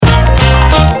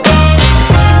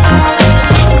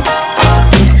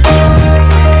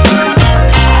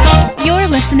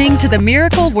the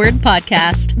Miracle Word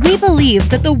Podcast. We believe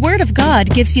that the Word of God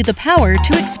gives you the power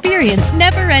to experience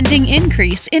never-ending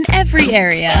increase in every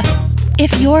area.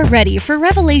 If you're ready for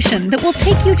revelation that will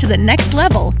take you to the next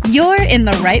level, you're in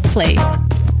the right place.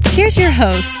 Here's your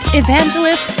host,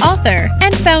 evangelist, author,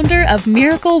 and founder of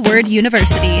Miracle Word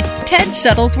University, Ted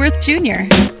Shuttlesworth Jr.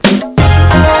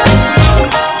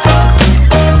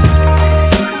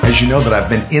 As you know that I've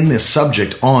been in this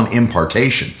subject on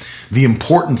impartation, the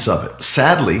importance of it.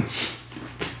 Sadly,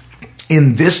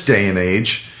 in this day and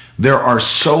age, there are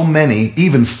so many,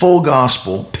 even full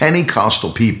gospel,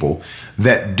 Pentecostal people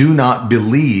that do not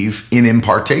believe in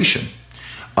impartation.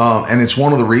 And it's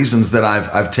one of the reasons that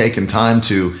I've taken time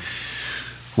to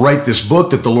write this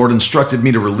book that the Lord instructed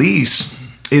me to release,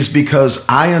 is because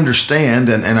I understand,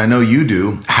 and I know you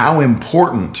do, how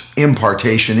important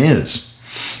impartation is.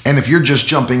 And if you're just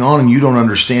jumping on and you don't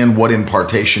understand what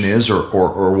impartation is or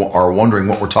are wondering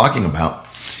what we're talking about,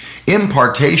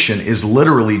 impartation is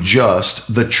literally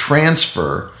just the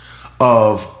transfer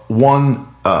of one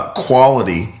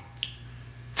quality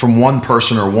from one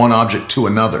person or one object to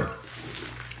another.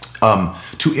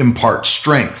 To impart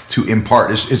strength, to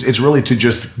impart, it's really to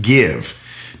just give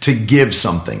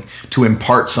something, to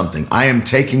impart something. I am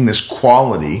taking this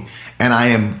quality and I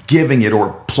am giving it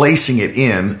or placing it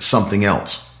in something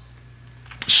else.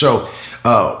 So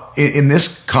in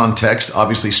this context,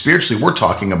 obviously spiritually, we're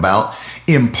talking about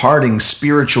imparting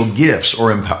spiritual gifts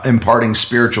or imparting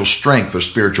spiritual strength or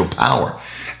spiritual power,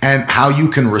 and how you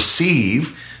can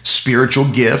receive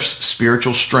spiritual gifts,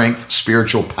 spiritual strength,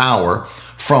 spiritual power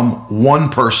from one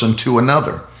person to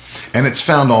another. And it's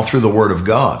found all through the Word of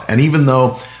God. And even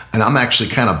though, and I'm actually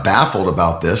kind of baffled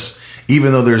about this,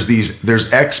 even though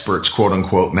there's experts, quote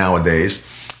unquote, nowadays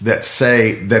that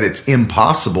say that it's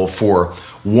impossible for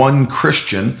one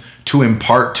Christian to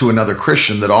impart to another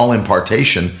Christian, that all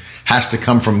impartation has to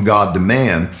come from God to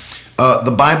man.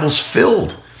 The Bible's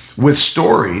filled with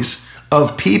stories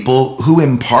of people who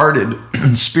imparted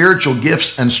spiritual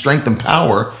gifts and strength and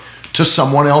power to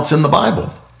someone else in the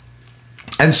Bible.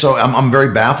 And so I'm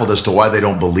very baffled as to why they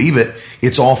don't believe it.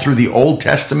 It's all through the Old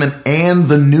Testament and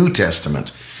the New Testament.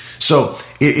 So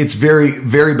it's very,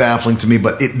 very baffling to me,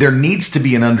 but there needs to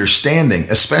be an understanding,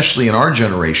 especially in our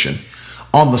generation,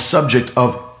 on the subject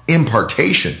of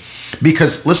impartation.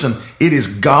 Because listen, it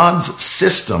is God's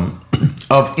system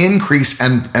of increase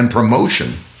and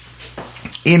promotion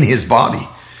in his body.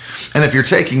 And if you're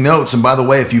taking notes, and by the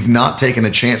way, if you've not taken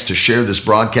a chance to share this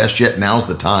broadcast yet, now's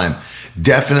the time.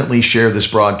 Definitely share this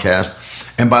broadcast.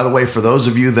 And by the way, for those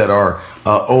of you that are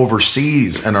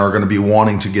overseas and are going to be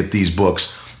wanting to get these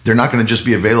books, they're not going to just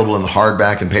be available in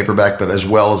hardback and paperback, but as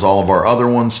well as all of our other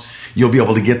ones, you'll be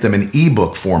able to get them in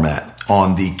ebook format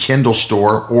on the Kindle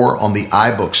store or on the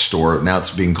iBook store. Now it's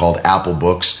being called Apple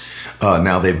Books.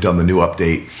 Now they've done the new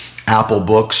update, Apple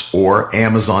Books or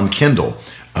Amazon Kindle.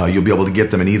 You'll be able to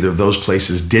get them in either of those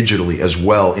places digitally as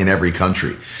well in every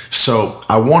country. So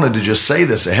I wanted to just say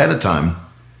this ahead of time.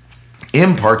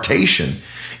 Impartation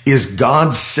is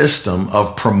God's system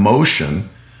of promotion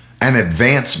and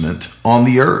advancement on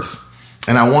the earth.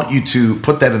 And I want you to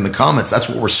put that in the comments. That's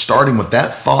what we're starting with,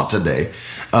 that thought today.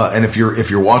 And if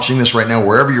you're watching this right now,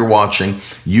 wherever you're watching,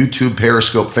 YouTube,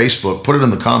 Periscope, Facebook, put it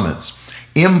in the comments.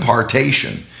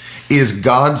 Impartation is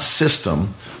God's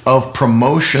system of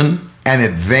promotion and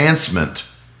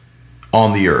advancement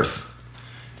on the earth.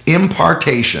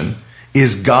 Impartation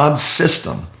is God's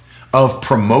system of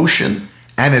promotion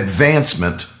and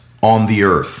advancement on the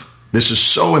earth. This is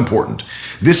so important.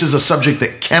 This is a subject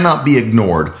that cannot be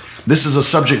ignored. This is a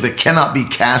subject that cannot be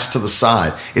cast to the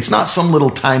side. It's not some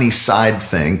little tiny side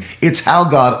thing. It's how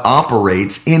God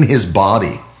operates in his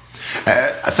body.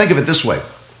 Think of it this way.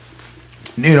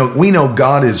 We know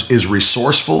God is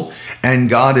resourceful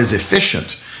and God is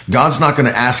efficient. God's not going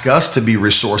to ask us to be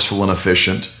resourceful and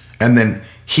efficient and then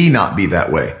he not be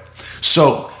that way.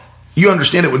 So you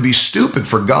understand it would be stupid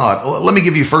for God. Let me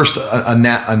give you first a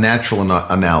natural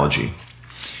analogy.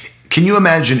 Can you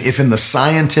imagine if in the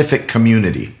scientific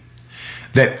community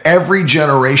that every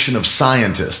generation of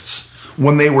scientists,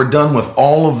 when they were done with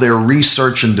all of their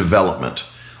research and development,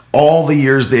 all the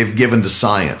years they've given to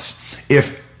science,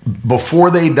 if before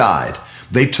they died,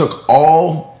 they took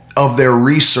all of their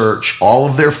research, all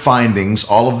of their findings,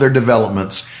 all of their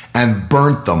developments, and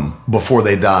burnt them before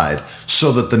they died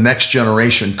so that the next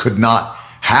generation could not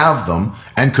have them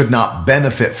and could not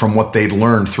benefit from what they'd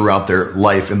learned throughout their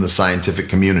life in the scientific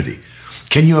community.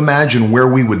 Can you imagine where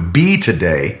we would be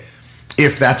today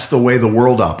if that's the way the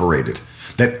world operated?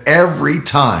 That every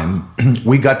time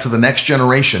we got to the next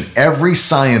generation, every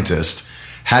scientist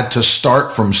had to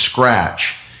start from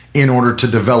scratch in order to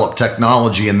develop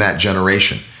technology in that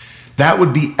generation. That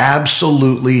would be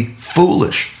absolutely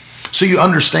foolish. So you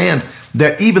understand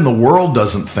that even the world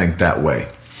doesn't think that way.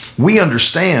 We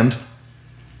understand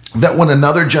that when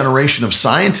another generation of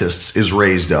scientists is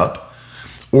raised up,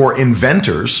 or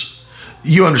inventors,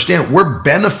 you understand we're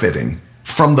benefiting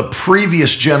from the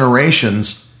previous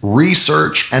generation's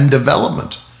research and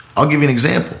development. I'll give you an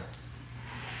example.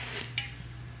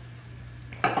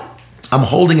 I'm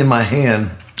holding in my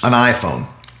hand an iPhone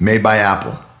made by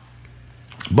Apple.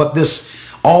 But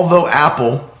although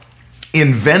Apple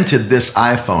invented this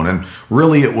iPhone, and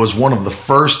really it was one of the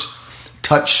first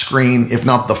touchscreen, if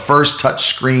not the first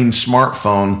touchscreen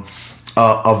smartphone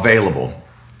available.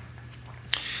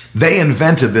 They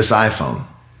invented this iPhone.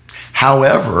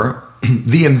 However,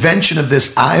 the invention of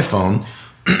this iPhone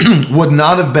would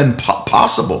not have been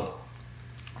possible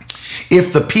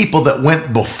if the people that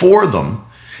went before them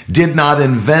did not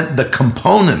invent the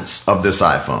components of this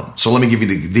iPhone. So let me give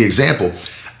you the example.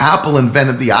 Apple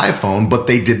invented the iPhone, but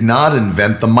they did not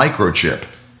invent the microchip.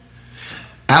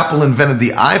 Apple invented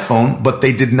the iPhone, but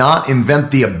they did not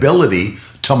invent the ability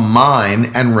to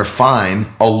mine and refine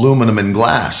aluminum and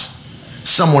glass.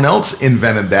 Someone else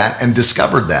invented that and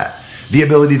discovered that. The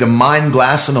ability to mine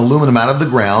glass and aluminum out of the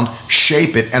ground,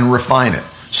 shape it, and refine it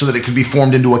so that it could be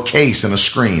formed into a case and a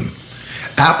screen.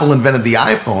 Apple invented the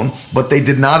iPhone, but they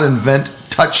did not invent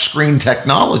touchscreen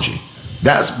technology.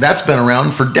 That's been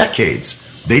around for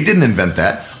decades. They didn't invent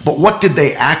that. But what did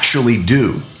they actually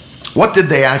do? What did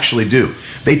they actually do?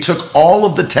 They took all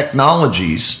of the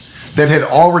technologies that had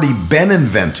already been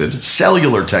invented,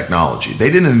 cellular technology. They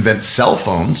didn't invent cell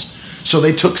phones, so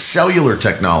they took cellular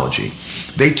technology.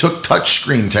 They took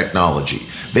touchscreen technology.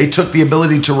 They took the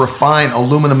ability to refine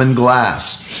aluminum and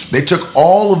glass. They took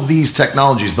all of these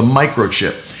technologies, the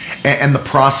microchip and the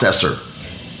processor,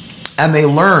 and they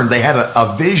learned, they had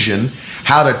a vision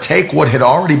how to take what had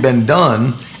already been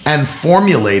done and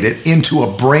formulate it into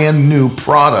a brand new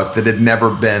product that had never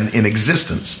been in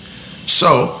existence.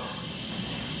 So,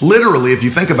 literally, if you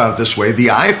think about it this way, the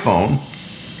iPhone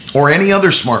or any other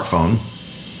smartphone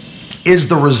is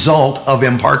the result of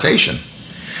impartation.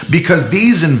 Because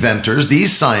these inventors,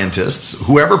 these scientists,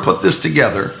 whoever put this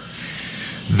together,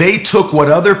 they took what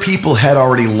other people had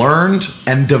already learned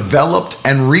and developed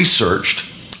and researched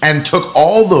and took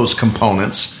all those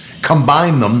components,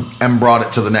 combined them, and brought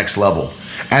it to the next level.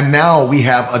 And now we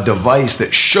have a device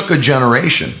that shook a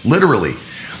generation. Literally,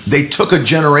 they took a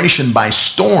generation by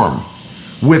storm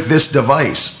with this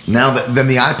device. Now then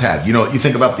the iPad, you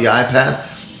think about the iPad,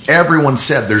 everyone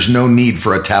said there's no need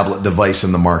for a tablet device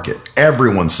in the market.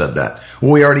 Everyone said that.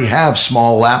 Well, we already have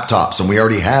small laptops and we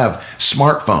already have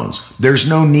smartphones. There's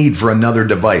no need for another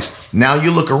device. Now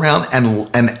you look around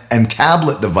and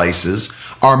tablet devices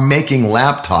are making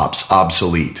laptops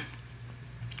obsolete.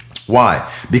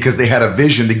 Why? Because they had a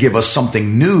vision to give us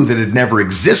something new that had never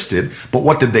existed. But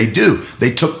what did they do?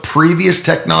 They took previous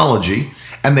technology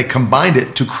and they combined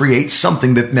it to create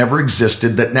something that never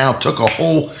existed, that now took a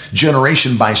whole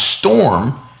generation by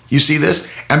storm. You see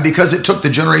this? And because it took the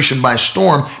generation by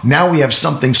storm, now we have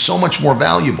something so much more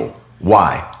valuable.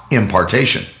 Why?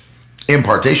 Impartation.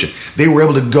 Impartation. They were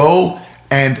able to go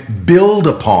and build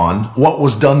upon what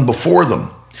was done before them.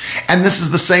 And this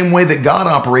is the same way that God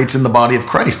operates in the body of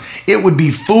Christ. It would be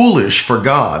foolish for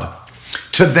God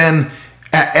to then,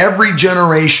 at every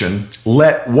generation,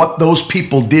 let what those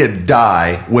people did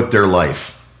die with their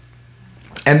life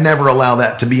and never allow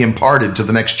that to be imparted to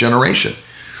the next generation.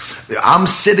 I'm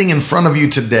sitting in front of you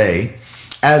today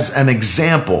as an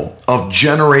example of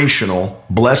generational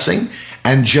blessing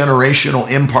and generational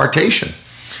impartation.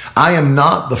 I am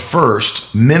not the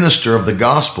first minister of the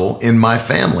gospel in my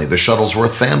family, the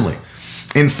Shuttlesworth family.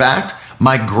 In fact,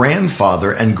 my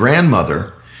grandfather and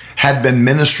grandmother had been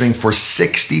ministering for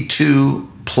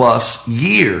 62 plus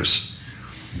years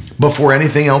before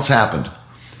anything else happened.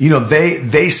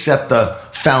 They set the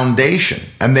foundation,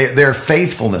 and their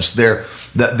faithfulness, their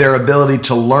ability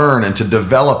to learn and to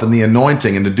develop in the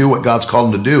anointing and to do what God's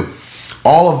called them to do.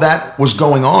 All of that was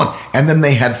going on. And then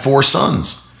they had 4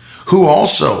 sons who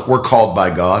also were called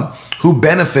by God, who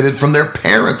benefited from their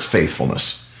parents'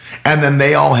 faithfulness. And then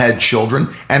they all had children,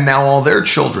 and now all their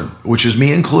children, which is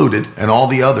me included, and all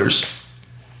the others,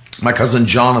 my cousin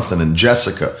Jonathan and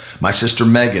Jessica, my sister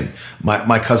Megan,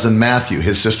 my cousin Matthew,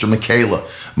 his sister Michaela,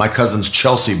 my cousins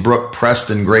Chelsea, Brooke,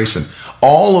 Preston, Grayson.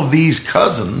 All of these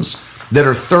cousins that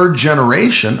are third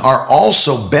generation are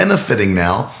also benefiting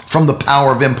now from the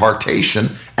power of impartation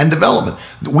and development.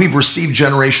 We've received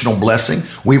generational blessing.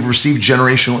 We've received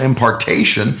generational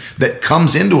impartation that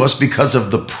comes into us because of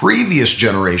the previous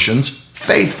generation's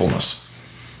faithfulness.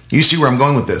 You see where I'm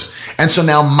going with this? And so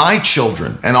now my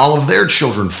children and all of their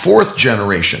children, fourth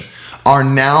generation, are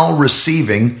now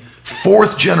receiving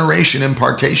fourth generation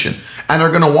impartation, and are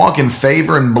going to walk in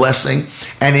favor and blessing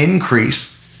and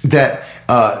increase that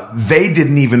they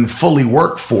didn't even fully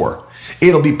work for.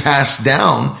 It'll be passed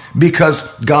down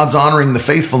because God's honoring the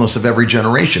faithfulness of every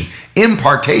generation.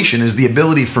 Impartation is the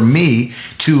ability for me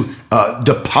to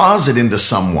deposit into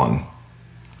someone,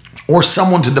 or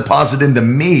someone to deposit into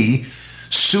me,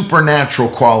 supernatural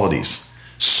qualities,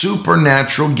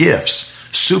 supernatural gifts,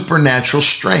 supernatural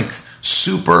strength,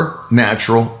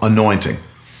 supernatural anointing.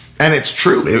 And it's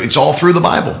true. It's all through the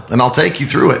Bible, and I'll take you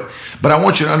through it. But I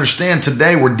want you to understand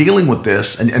today we're dealing with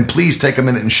this, and please take a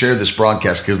minute and share this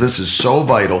broadcast, because this is so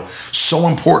vital, so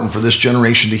important for this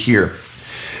generation to hear,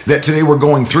 that today we're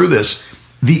going through this.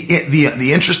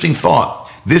 The interesting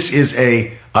thought, this is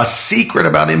a secret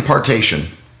about impartation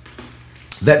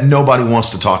that nobody wants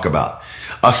to talk about.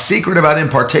 A secret about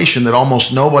impartation that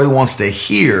almost nobody wants to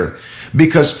hear,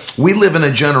 because we live in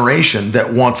a generation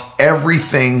that wants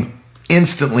everything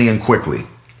instantly and quickly.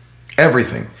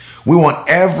 Everything. We want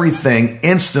everything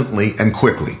instantly and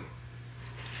quickly.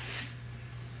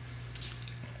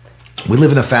 We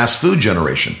live in a fast food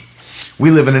generation. We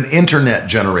live in an internet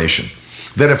generation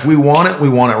that if we want it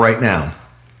right now.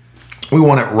 We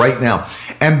want it right now.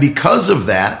 And because of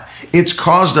that, it's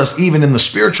caused us, even in the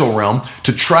spiritual realm,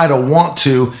 to try to want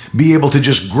to be able to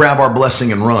just grab our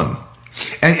blessing and run.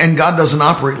 And God doesn't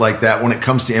operate like that when it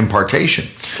comes to impartation.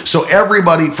 So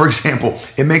everybody, for example,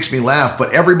 it makes me laugh,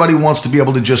 but everybody wants to be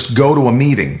able to just go to a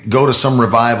meeting, go to some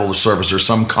revival service or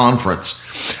some conference,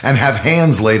 and have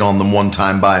hands laid on them one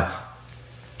time by,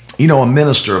 a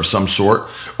minister of some sort,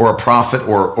 or a prophet,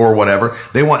 or whatever.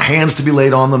 They want hands to be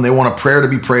laid on them. They want a prayer to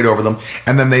be prayed over them.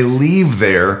 And then they leave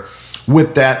there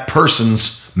with that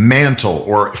person's mantle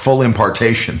or full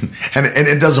impartation. And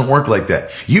it doesn't work like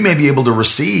that. You may be able to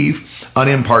receive an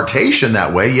impartation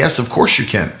that way. Yes, of course you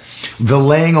can. The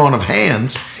laying on of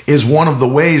hands is one of the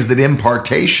ways that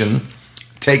impartation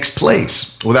takes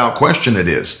place. Without question it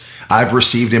is. I've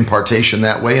received impartation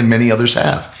that way, and many others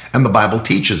have. And the Bible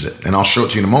teaches it, and I'll show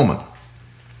it to you in a moment.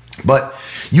 But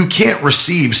you can't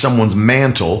receive someone's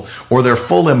mantle or their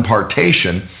full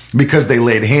impartation because they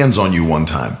laid hands on you one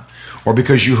time, or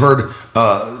because you heard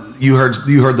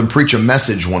them preach a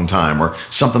message one time, or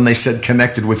something they said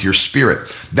connected with your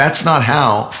spirit. That's not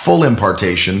how full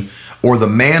impartation or the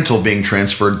mantle being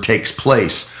transferred takes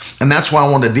place. And that's why I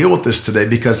want to deal with this today,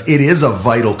 because it is a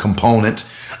vital component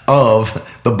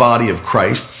of the body of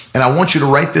Christ. And I want you to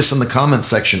write this in the comments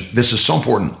section. This is so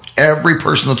important. Every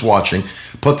person that's watching,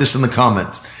 put this in the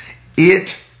comments.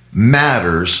 It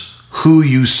matters who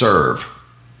you serve.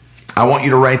 I want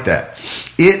you to write that.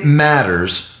 It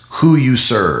matters who you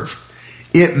serve.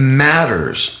 It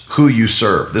matters who you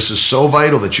serve. This is so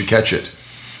vital that you catch it.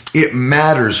 It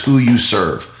matters who you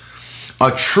serve.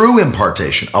 A true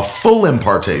impartation, a full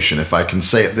impartation, if I can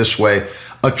say it this way,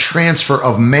 a transfer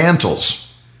of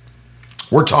mantles.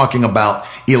 We're talking about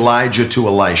Elijah to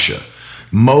Elisha,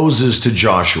 Moses to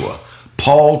Joshua,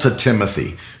 Paul to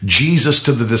Timothy, Jesus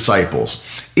to the disciples.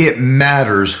 It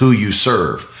matters who you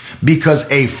serve, because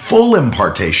a full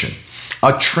impartation,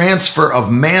 a transfer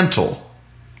of mantle,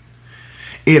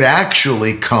 it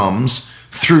actually comes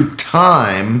through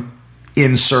time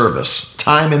in service,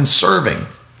 time in serving.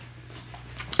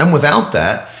 And without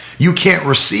that, you can't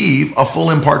receive a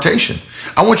full impartation.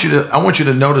 I want you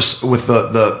to notice with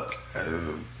the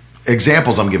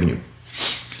examples I'm giving you.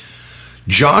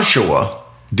 Joshua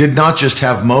did not just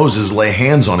have Moses lay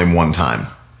hands on him one time.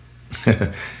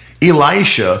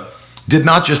 Elisha did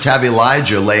not just have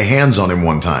Elijah lay hands on him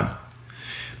one time.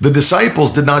 The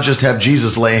disciples did not just have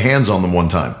Jesus lay hands on them one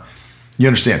time. You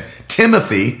understand?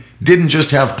 Timothy didn't just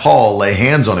have Paul lay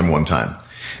hands on him one time.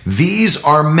 These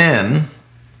are men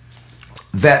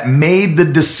that made the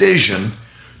decision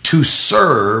to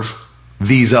serve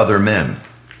these other men.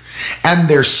 And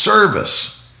their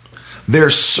service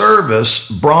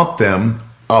brought them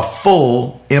a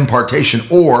full impartation,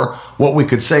 or what we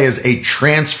could say is a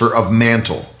transfer of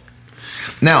mantle.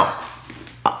 Now,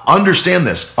 understand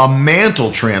this. A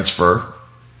mantle transfer,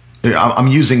 I'm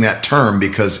using that term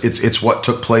because it's what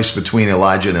took place between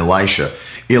Elijah and Elisha.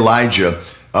 Elijah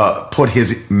put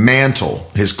his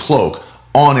mantle, his cloak,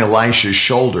 on Elisha's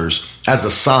shoulders as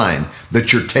a sign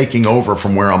that you're taking over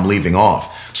from where I'm leaving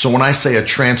off. So when I say a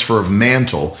transfer of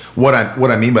mantle, what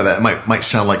I mean by that, it might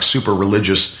sound like super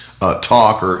religious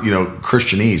talk or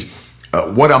Christianese.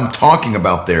 What I'm talking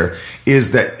about there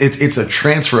is that it's a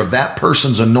transfer of that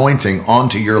person's anointing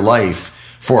onto your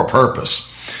life for a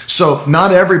purpose. So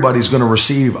not everybody's going to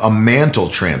receive a mantle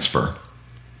transfer.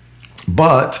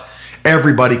 but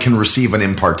everybody can receive an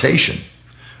impartation.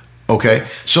 Okay,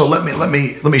 so let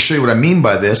me show you what I mean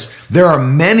by this. There are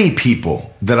many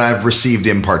people that I've received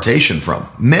impartation from.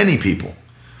 Many people,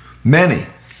 many,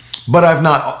 but I've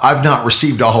not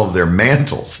received all of their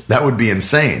mantles. That would be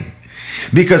insane,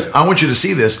 because I want you to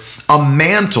see this. A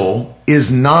mantle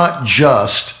is not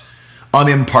just an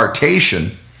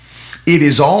impartation; it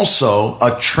is also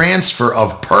a transfer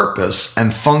of purpose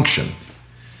and function.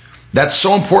 That's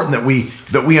so important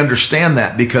that we understand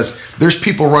that, because there's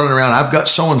people running around. I've got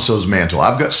so-and-so's mantle.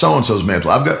 I've got so-and-so's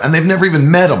mantle. and they've never even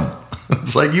met them.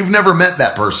 It's like, you've never met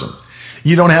that person.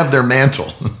 You don't have their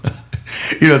mantle.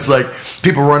 It's like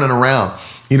people running around.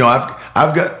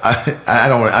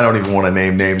 I don't even want to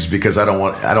name names, because I don't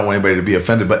want anybody to be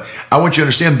offended. But I want you to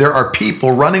understand, there are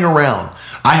people running around.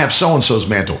 I have so-and-so's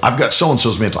mantle. I've got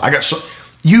so-and-so's mantle.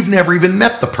 You've never even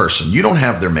met the person. You don't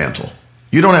have their mantle.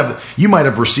 You might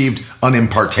have received an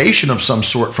impartation of some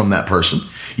sort from that person.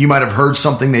 You might have heard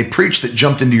something they preached that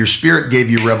jumped into your spirit, gave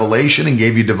you revelation, and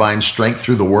gave you divine strength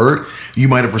through the word. You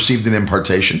might have received an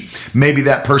impartation. Maybe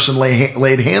that person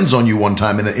laid hands on you one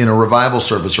time in a revival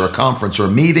service or a conference or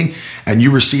a meeting, and you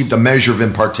received a measure of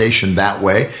impartation that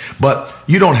way, but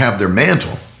you don't have their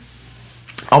mantle.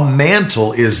 A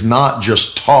mantle is not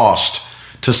just tossed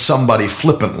to somebody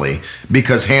flippantly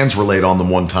because hands were laid on them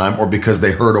one time, or because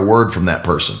they heard a word from that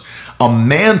person. A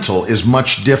mantle is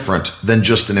much different than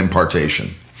just an impartation.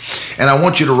 And I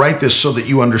want you to write this so that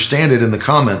you understand it in the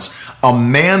comments. A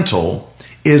mantle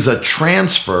is a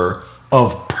transfer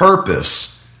of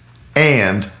purpose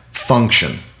and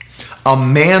function. A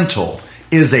mantle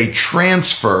is a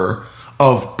transfer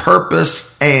of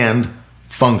purpose and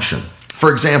function.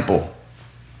 For example,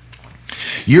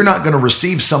 you're not going to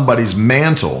receive somebody's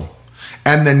mantle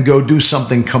and then go do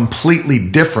something completely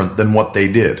different than what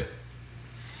they did.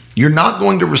 You're not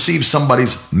going to receive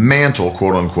somebody's mantle,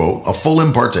 quote unquote, a full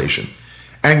impartation,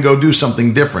 and go do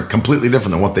something different, completely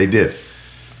different than what they did,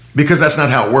 because that's not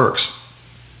how it works.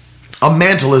 A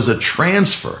mantle is a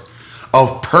transfer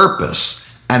of purpose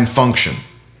and function.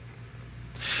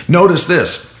 Notice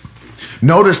this.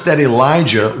 Notice that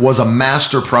Elijah was a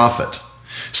master prophet.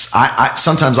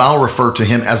 Sometimes I'll refer to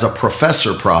him as a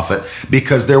professor prophet,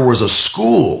 because there was a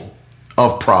school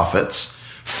of prophets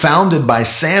founded by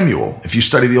Samuel. If you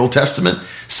study the Old Testament,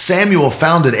 Samuel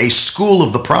founded a school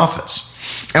of the prophets.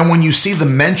 And when you see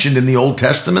them mentioned in the Old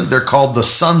Testament, they're called the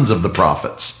sons of the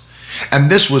prophets.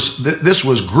 And this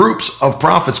was groups of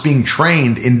prophets being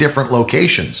trained in different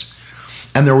locations.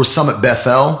 And there was some at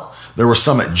Bethel, there was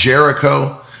some at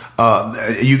Jericho.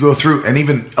 You go through, and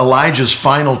even Elijah's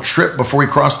final trip before he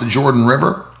crossed the Jordan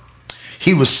River,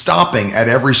 he was stopping at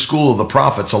every school of the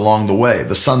prophets along the way,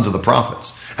 the sons of the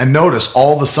prophets. And notice,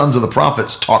 all the sons of the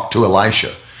prophets talked to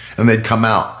Elisha, and they'd come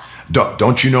out.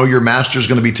 Don't you know your master's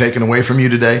going to be taken away from you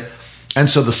today? And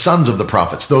so the sons of the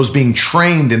prophets, those being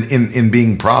trained in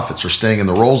being prophets or staying in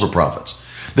the roles of prophets,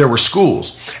 there were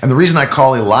schools. And the reason I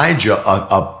call Elijah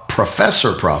a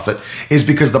professor prophet is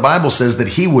because the Bible says that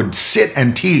he would sit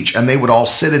and teach, and they would all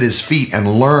sit at his feet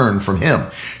and learn from him.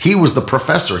 He was the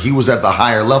professor. He was at the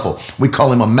higher level. We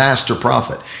call him a master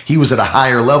prophet. He was at a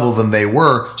higher level than they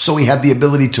were, so he had the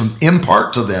ability to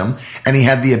impart to them, and he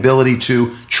had the ability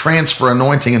to transfer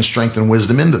anointing and strength and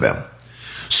wisdom into them.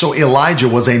 So Elijah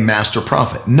was a master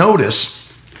prophet. Notice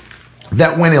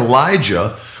that when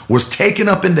Elijah was taken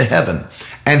up into heaven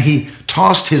and he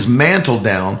tossed his mantle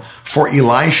down for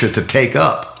Elisha to take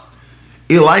up,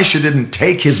 Elisha didn't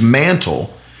take his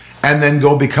mantle and then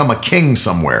go become a king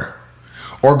somewhere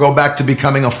or go back to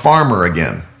becoming a farmer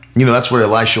again. That's where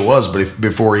Elisha was, but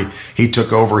before he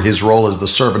took over his role as the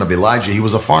servant of Elijah, he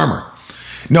was a farmer.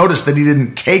 Notice that he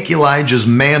didn't take Elijah's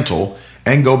mantle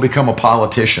and go become a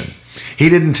politician. He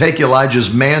didn't take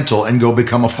Elijah's mantle and go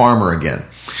become a farmer again.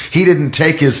 He didn't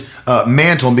take his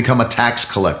mantle and become a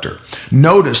tax collector.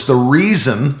 Notice the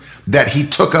reason that he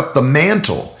took up the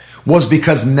mantle was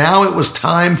because now it was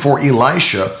time for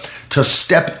Elisha to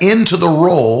step into the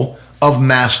role of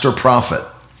master prophet,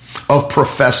 of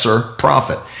professor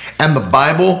prophet. And the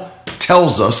Bible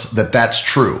tells us that that's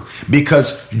true,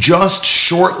 because just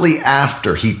shortly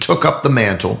after he took up the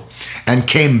mantle and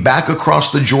came back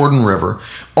across the Jordan River,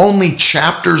 only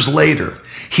chapters later,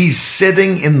 he's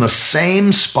sitting in the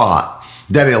same spot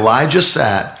that Elijah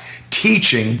sat,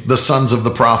 teaching the sons of the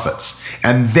prophets.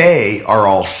 And they are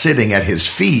all sitting at his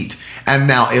feet. And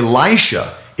now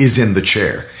Elisha is in the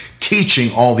chair,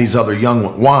 teaching all these other young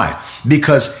ones. Why?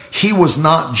 Because he was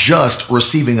not just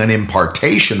receiving an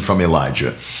impartation from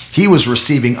Elijah. He was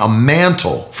receiving a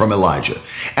mantle from Elijah.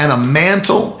 And a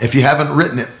mantle, if you haven't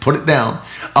written it, put it down.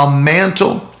 A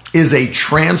mantle is a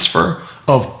transfer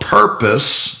of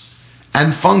purpose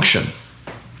and function.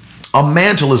 A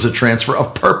mantle is a transfer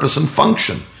of purpose and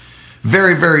function.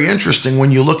 Very, very interesting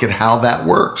when you look at how that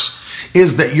works,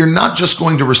 is that you're not just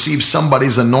going to receive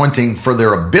somebody's anointing for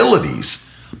their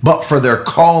abilities, but for their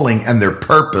calling and their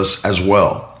purpose as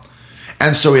well.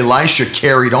 And so Elisha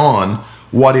carried on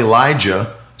what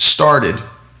Elijah started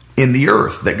in the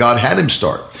earth, that God had him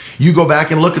start. You go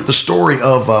back and look at the story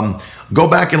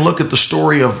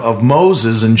of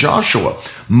Moses and Joshua.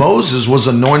 Moses was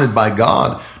anointed by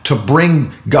God to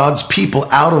bring God's people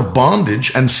out of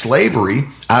bondage and slavery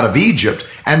out of Egypt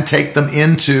and take them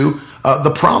into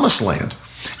the promised land.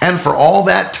 And for all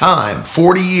that time,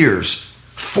 40 years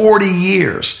through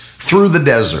the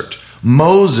desert,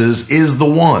 Moses is the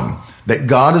one that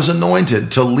God is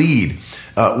anointed to lead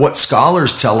what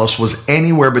scholars tell us was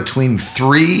anywhere between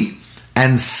 3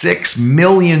 and 6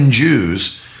 million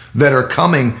Jews that are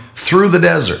coming through the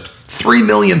desert. 3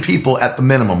 million people at the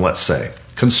minimum, let's say,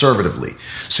 conservatively.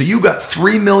 So you got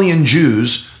 3 million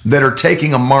Jews that are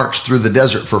taking a march through the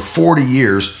desert for 40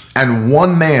 years, and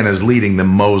one man is leading them,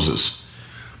 Moses.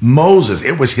 Moses,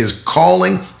 it was his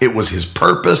calling, it was his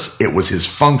purpose, it was his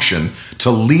function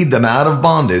to lead them out of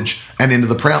bondage and into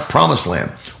the promised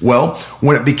land. Well,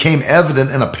 when it became evident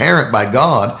and apparent by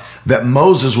God that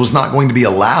Moses was not going to be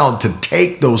allowed to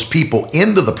take those people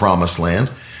into the promised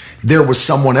land, there was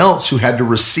someone else who had to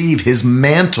receive his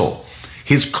mantle,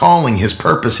 his calling, his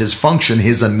purpose, his function,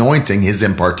 his anointing, his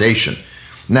impartation.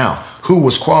 Now, who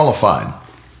was qualified?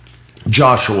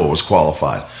 Joshua was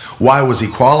qualified. Why was he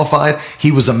qualified?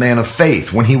 He was a man of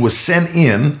faith. When he was sent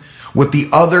in with the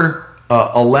other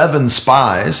 11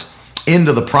 spies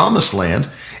into the promised land,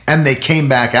 and they came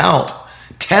back out,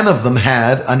 10 of them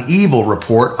had an evil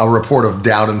report, a report of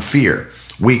doubt and fear.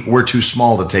 We're too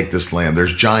small to take this land.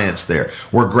 There's giants there.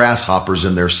 We're grasshoppers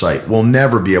in their sight. We'll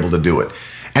never be able to do it.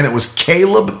 And it was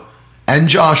Caleb and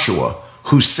Joshua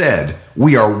who said,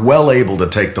 we are well able to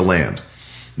take the land.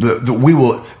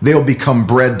 They'll become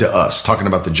bread to us. Talking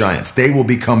about the giants. They will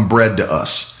become bread to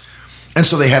us. And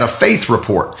so they had a faith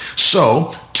report.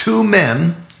 So 2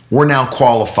 men were now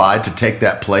qualified to take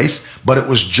that place, but it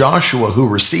was Joshua who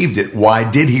received it. Why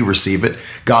did he receive it?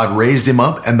 God raised him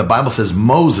up, and the Bible says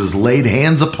Moses laid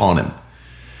hands upon him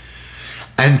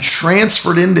and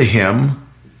transferred into him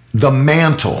the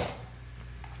mantle.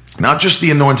 Not just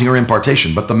the anointing or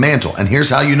impartation, but the mantle. And here's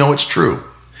how you know it's true.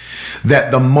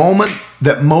 That the moment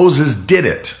that Moses did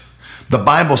it, the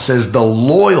Bible says the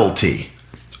loyalty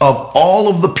of all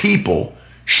of the people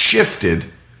shifted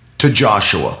to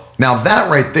Joshua. Now that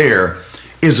right there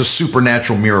is a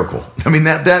supernatural miracle. I mean,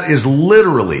 that is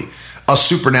literally a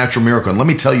supernatural miracle. And let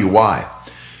me tell you why.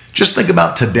 Just think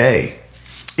about today.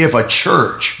 If a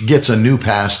church gets a new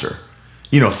pastor,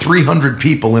 300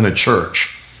 people in a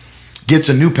church gets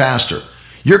a new pastor,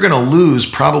 you're going to lose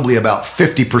probably about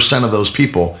 50% of those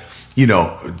people,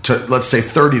 to let's say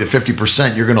 30 to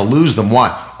 50%, you're going to lose them. Why?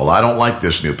 Well, I don't like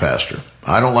this new pastor.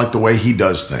 I don't like the way he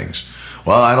does things.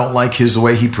 Well, I don't like the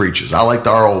way he preaches. I liked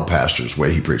our old pastor's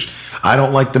way he preached. I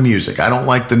don't like the music. I don't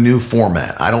like the new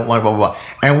format. I don't like blah, blah, blah.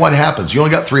 And what happens? You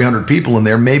only got 300 people in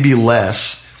there, maybe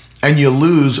less, and you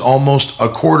lose almost a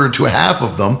quarter to a half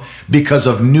of them because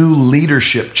of new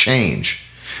leadership change.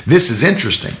 This is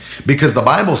interesting because the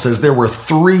Bible says there were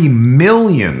 3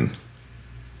 million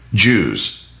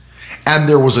Jews, and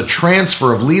there was a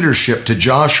transfer of leadership to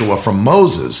Joshua from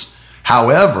Moses.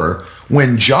 However,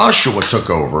 when Joshua took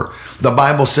over, the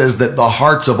Bible says that the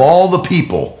hearts of all the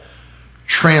people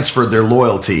transferred their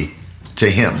loyalty to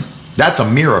him. That's a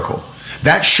miracle.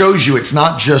 That shows you it's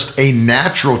not just a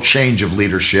natural change of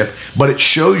leadership, but it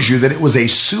shows you that it was a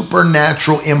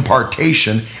supernatural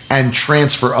impartation and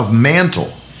transfer of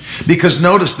mantle. Because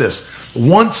notice this,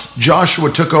 once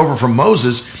Joshua took over from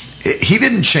Moses, he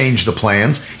didn't change the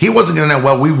plans. He wasn't going to know,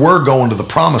 well, we were going to the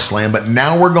promised land, but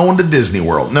now we're going to Disney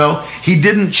World. No, he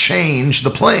didn't change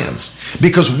the plans.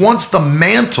 Because once the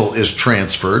mantle is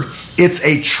transferred, it's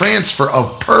a transfer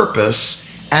of purpose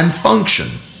and function.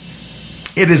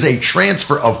 It is a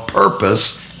transfer of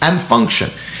purpose and function.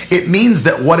 It means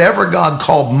that whatever God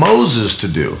called Moses to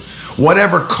do,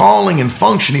 whatever calling and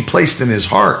function he placed in his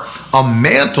heart, a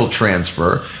mantle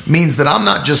transfer means that I'm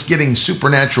not just getting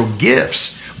supernatural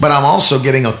gifts, but I'm also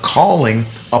getting a calling,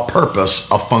 a purpose,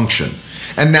 a function.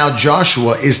 And now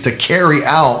Joshua is to carry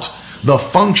out the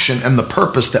function and the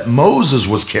purpose that Moses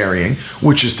was carrying,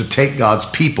 which is to take God's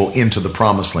people into the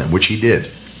promised land, which he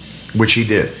did.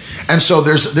 And so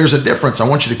there's a difference. I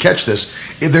want you to catch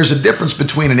this. There's a difference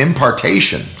between an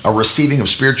impartation, a receiving of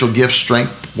spiritual gifts,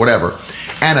 strength, whatever,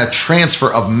 and a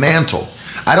transfer of mantle.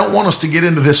 I don't want us to get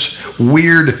into this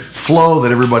weird flow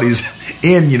that everybody's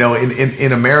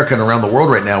in America and around the world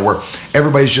right now, where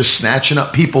everybody's just snatching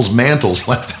up people's mantles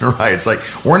left and right. It's like,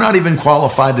 we're not even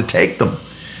qualified to take them.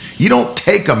 You don't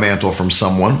take a mantle from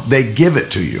someone, they give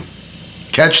it to you.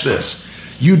 Catch this.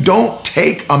 You don't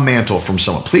take a mantle from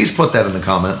someone. Please put that in the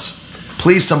comments.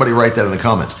 Please, somebody write that in the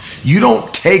comments. You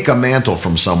don't take a mantle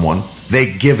from someone,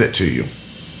 they give it to you.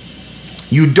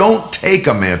 You don't take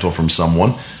a mantle from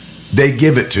someone, they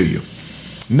give it to you.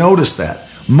 Notice that.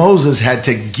 Moses had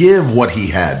to give what he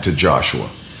had to Joshua.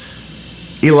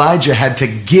 Elijah had to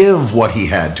give what he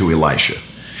had to Elisha.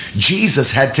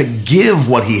 Jesus had to give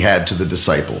what he had to the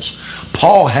disciples.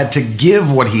 Paul had to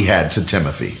give what he had to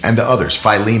Timothy and to others,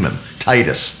 Philemon,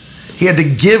 Titus. He had to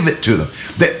give it to them.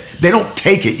 They don't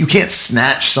take it. You can't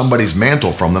snatch somebody's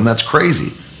mantle from them. That's crazy.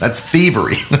 That's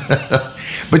thievery.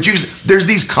 But there's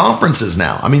these conferences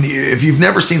now. I mean, if you've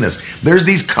never seen this, there's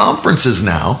these conferences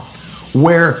now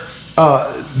where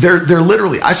they're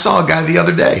literally, I saw a guy the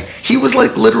other day. He was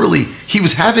like literally, he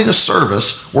was having a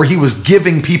service where he was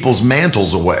giving people's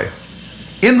mantles away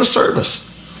in the service.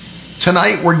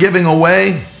 Tonight we're giving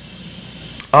away,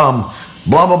 blah,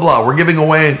 blah, blah. We're giving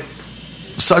away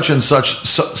such and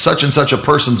such a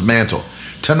person's mantle.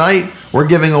 Tonight we're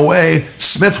giving away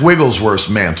Smith Wigglesworth's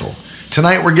mantle.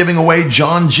 Tonight we're giving away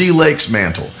John G. Lake's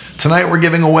mantle. Tonight we're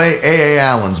giving away A.A.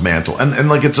 Allen's mantle. And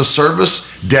like it's a service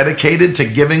dedicated to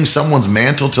giving someone's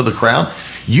mantle to the crowd.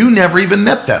 You never even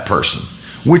met that person,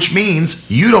 which means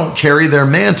you don't carry their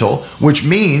mantle, which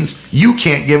means you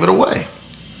can't give it away.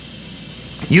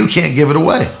 You can't give it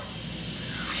away.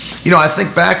 I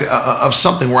think back of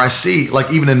something where I see,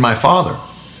 like even in my father,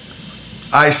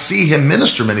 I see him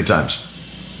minister many times.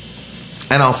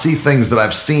 And I'll see things that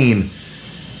I've seen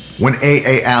when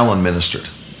A.A. Allen ministered.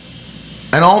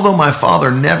 And although my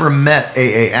father never met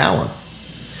A.A. Allen,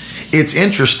 it's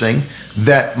interesting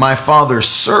that my father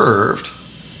served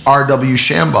R.W.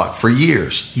 Schambach for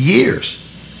years.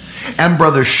 And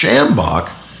Brother Schambach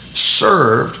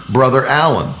served Brother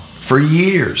Allen for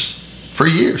years.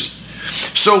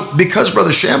 So because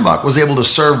Brother Schambach was able to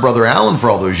serve Brother Allen for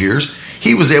all those years,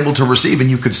 he was able to receive,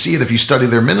 and you could see it if you study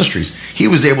their ministries, he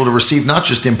was able to receive not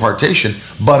just impartation,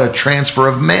 but a transfer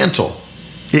of mantle.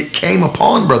 It came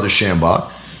upon Brother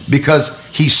Schambach because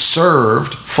he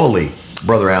served fully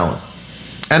Brother Allen.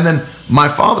 And then my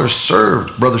father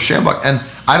served Brother Schambach, and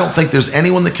I don't think there's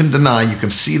anyone that can deny, you can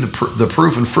see the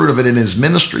proof and fruit of it in his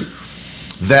ministry,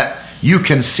 that you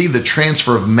can see the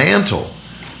transfer of mantle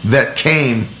that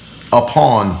came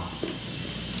upon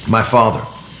my father.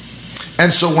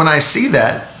 And so when I see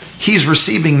that, he's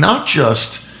receiving not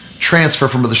just transfer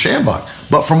from Brother Schambach,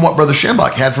 but from what Brother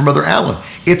Schambach had from Brother Allen.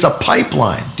 It's a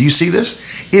pipeline. Do you see this?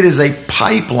 It is a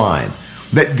pipeline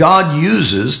that God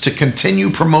uses to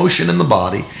continue promotion in the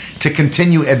body, to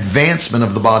continue advancement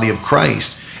of the body of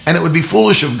Christ. And it would be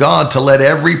foolish of God to let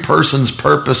every person's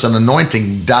purpose and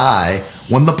anointing die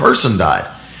when the person died.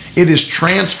 It is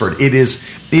transferred. It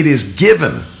is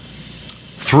given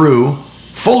through,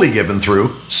 fully given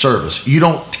through service. You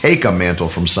don't take a mantle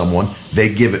from someone,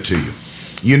 they give it to you.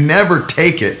 You never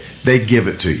take it, they give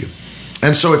it to you.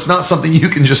 And so it's not something you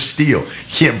can just steal. You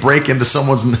can't break into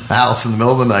someone's house in the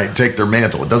middle of the night and take their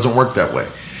mantle. It doesn't work that way.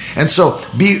 And so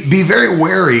be very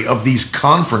wary of these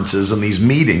conferences and these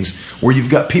meetings where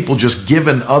you've got people just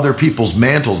giving other people's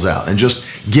mantles out and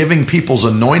just giving people's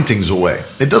anointings away.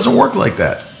 It doesn't work like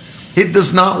that. It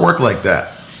does not work like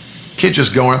that. Can't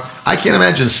just go in. I can't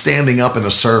imagine standing up in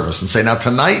a service and say, now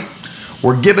tonight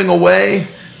we're giving away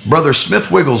Brother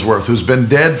Smith Wigglesworth, who's been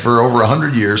dead for over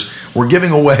 100 years. We're giving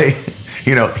away,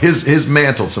 his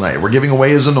mantle tonight. We're giving away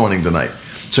his anointing tonight.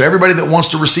 So everybody that wants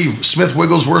to receive Smith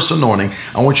Wigglesworth's anointing,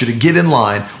 I want you to get in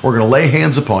line. We're going to lay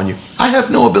hands upon you. I have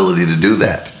no ability to do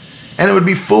that. And it would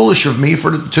be foolish of me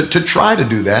to try to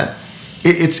do that.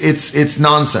 It's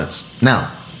nonsense.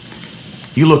 Now,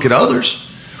 you look at others.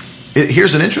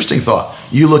 Here's an interesting thought.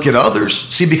 You look at others.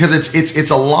 See, because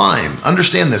it's a line.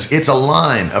 Understand this. It's a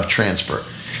line of transfer.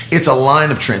 It's a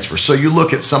line of transfer. So you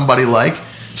look at somebody like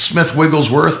Smith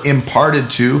Wigglesworth imparted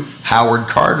to Howard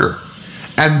Carter.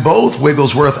 And both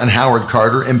Wigglesworth and Howard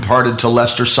Carter imparted to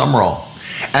Lester Sumrall.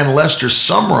 And Lester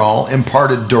Sumrall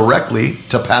imparted directly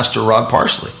to Pastor Rod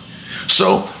Parsley.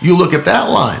 So you look at that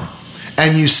line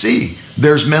and you see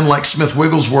there's men like Smith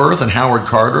Wigglesworth and Howard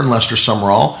Carter and Lester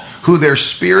Sumrall who their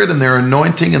spirit and their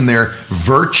anointing and their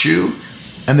virtue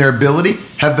and their ability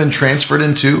have been transferred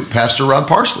into Pastor Rod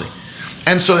Parsley.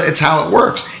 And so it's how it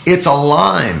works. It's a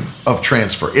line of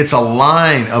transfer. It's a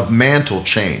line of mantle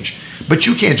change. But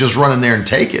you can't just run in there and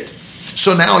take it.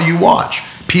 So now you watch.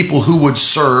 People who would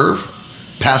serve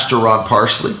Pastor Rod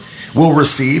Parsley will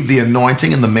receive the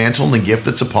anointing and the mantle and the gift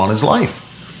that's upon his life.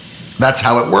 That's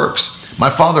how it works. My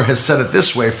father has said it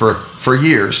this way for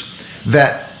years,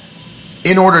 that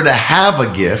in order to have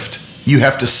a gift, you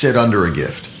have to sit under a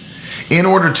gift. In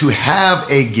order to have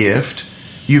a gift,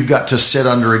 you've got to sit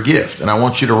under a gift. And I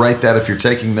want you to write that if you're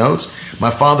taking notes. My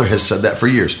father has said that for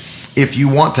years. If you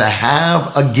want to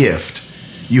have a gift,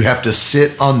 you have to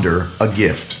sit under a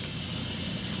gift.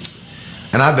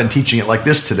 And I've been teaching it like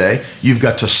this today. You've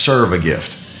got to serve a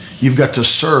gift. You've got to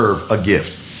serve a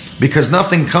gift, because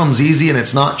nothing comes easy and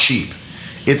it's not cheap.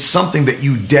 It's something that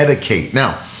you dedicate.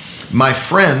 Now, my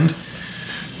friend,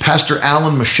 Pastor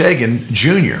Alan Meshagan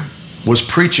Jr., was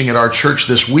preaching at our church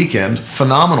this weekend.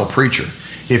 Phenomenal preacher.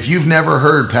 If you've never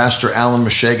heard Pastor Alan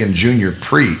Meshagan Jr.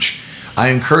 preach, I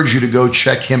encourage you to go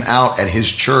check him out at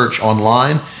his church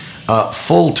online,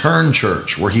 Full Turn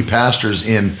Church, where he pastors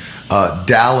in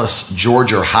Dallas,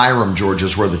 Georgia, or Hiram, Georgia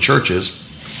is where the church is.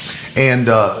 And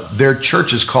their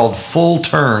church is called Full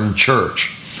Turn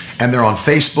Church. And they're on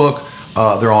Facebook,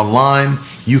 they're online.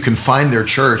 You can find their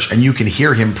church and you can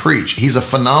hear him preach. He's a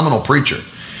phenomenal preacher.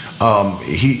 I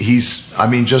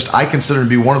consider him to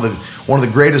be one of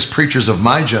the greatest preachers of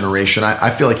my generation. I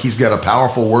feel like he's got a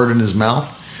powerful word in his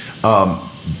mouth.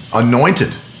 Anointed,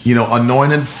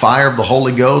 fire of the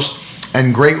Holy Ghost,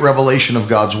 and great revelation of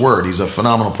God's word. He's a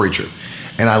phenomenal preacher,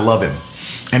 and I love him.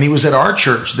 And he was at our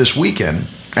church this weekend,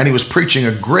 and he was preaching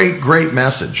a great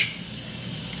message.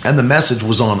 And the message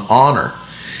was on honor.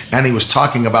 And he was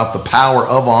talking about the power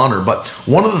of honor. But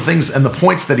one of the things and the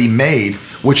points that he made,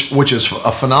 which is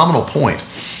a phenomenal point,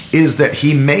 is that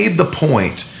he made the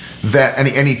point that,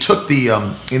 and he took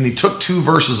he took two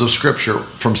verses of scripture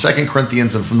from 2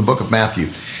 Corinthians and from the book of Matthew.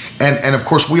 And of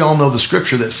course, we all know the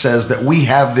scripture that says that we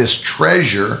have this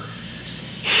treasure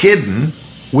hidden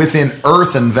within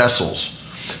earthen vessels.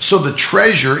 So the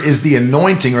treasure is the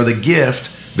anointing or the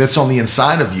gift that's on the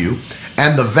inside of you.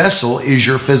 And the vessel is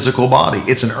your physical body.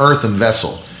 It's an earthen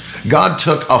vessel. God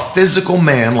took a physical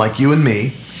man like you and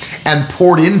me and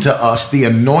poured into us the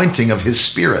anointing of his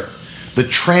spirit, the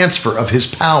transfer of his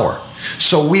power.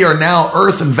 So we are now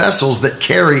earthen vessels that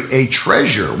carry a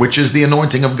treasure, which is the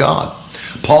anointing of God.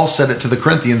 Paul said it to the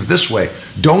Corinthians this way: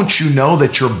 don't you know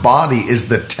that your body is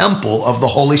the temple of the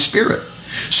Holy Spirit?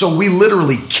 So we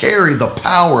literally carry the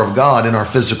power of God in our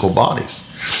physical bodies.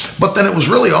 But then it was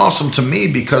really awesome to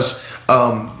me because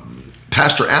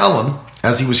Pastor Allen,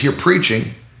 as he was here preaching,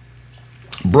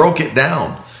 broke it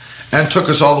down and took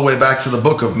us all the way back to the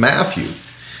book of Matthew.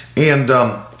 And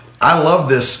I love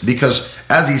this because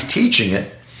as he's teaching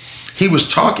it, he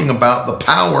was talking about the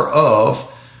power of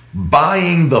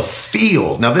buying the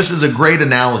field. Now, this is a great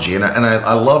analogy, and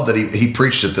I love that he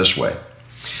preached it this way.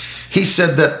 He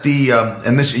said that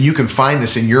you can find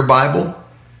this in your Bible,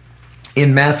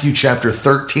 in Matthew chapter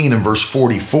 13 and verse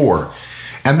 44.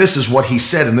 And this is what he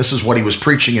said, and this is what he was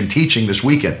preaching and teaching this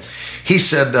weekend. He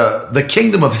said, the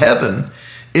kingdom of heaven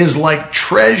is like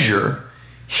treasure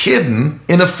hidden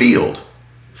in a field,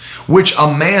 which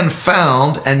a man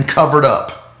found and covered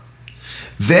up.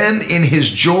 Then in his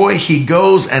joy he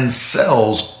goes and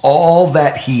sells all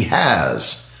that he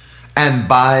has and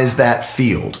buys that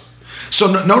field.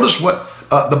 So notice what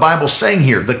the Bible's saying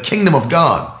here. The kingdom of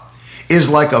God is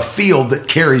like a field that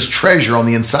carries treasure on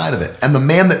the inside of it. And the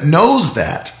man that knows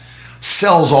that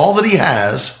sells all that he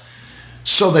has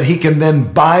so that he can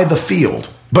then buy the field.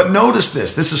 But notice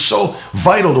this is so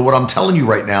vital to what I'm telling you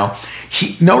right now.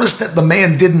 Notice that the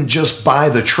man didn't just buy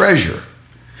the treasure.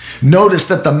 Notice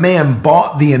that the man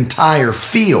bought the entire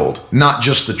field, not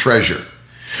just the treasure,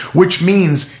 which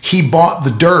means he bought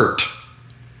the dirt.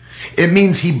 It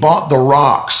means he bought the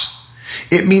rocks.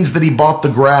 It means that he bought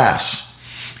the grass.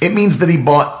 It means that he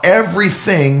bought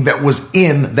everything that was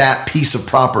in that piece of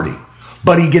property,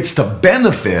 but he gets to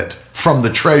benefit from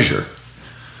the treasure.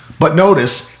 But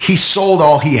notice, he sold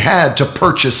all he had to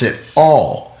purchase it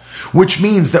all, which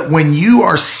means that when you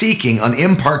are seeking an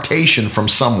impartation from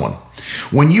someone,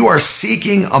 when you are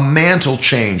seeking a mantle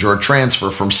change or a transfer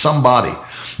from somebody,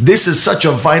 this is such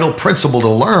a vital principle to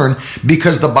learn,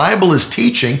 because the Bible is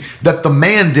teaching that the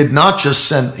man did not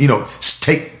just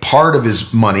take part of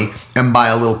his money and buy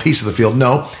a little piece of the field.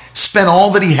 No, spent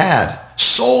all that he had,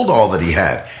 sold all that he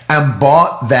had, and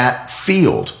bought that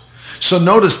field. So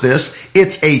notice this,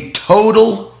 it's a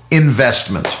total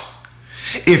investment.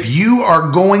 If you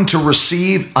are going to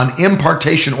receive an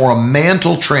impartation or a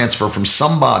mantle transfer from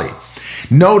somebody,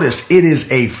 notice it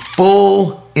is a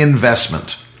full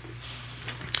investment.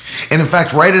 And in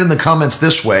fact, write it in the comments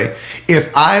this way: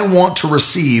 if I want to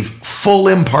receive full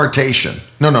impartation,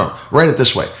 write it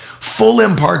this way: full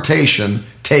impartation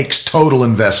takes total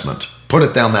investment. Put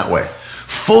it down that way.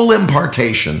 Full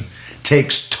impartation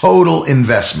takes total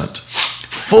investment.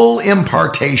 Full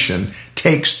impartation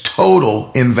takes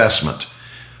total investment.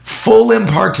 Full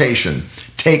impartation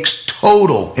takes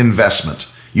total investment.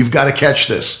 You've got to catch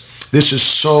this. This is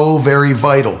so very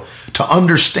vital to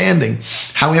understanding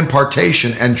how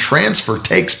impartation and transfer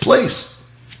takes place.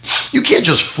 You can't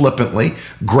just flippantly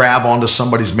grab onto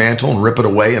somebody's mantle and rip it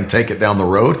away and take it down the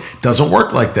road. It doesn't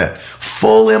work like that.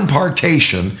 Full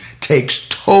impartation takes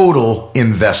total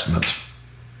investment.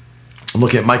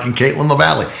 Look at Mike and Caitlin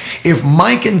LaValle. If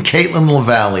Mike and Caitlin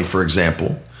LaValle, for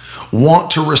example,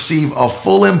 want to receive a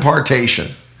full impartation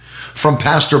from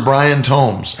Pastor Brian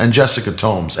Tomes and Jessica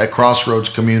Tomes at Crossroads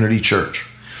Community Church,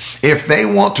 if they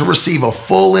want to receive a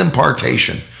full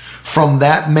impartation from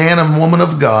that man and woman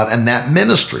of God and that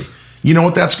ministry, you know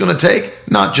what that's going to take?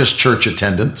 Not just church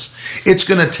attendance. It's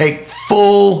going to take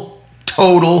full,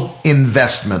 total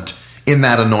investment in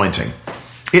that anointing.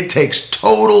 It takes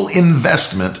total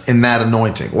investment in that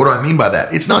anointing. What do I mean by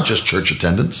that? It's not just church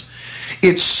attendance.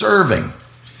 It's serving.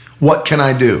 What can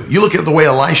I do? You look at the way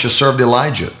Elisha served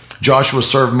Elijah. Joshua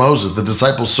served Moses. The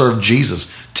disciples served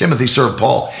Jesus. Timothy served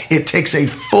Paul. It takes a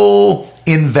full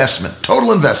investment,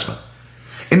 total investment.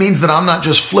 It means that I'm not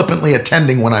just flippantly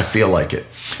attending when I feel like it.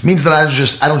 It means that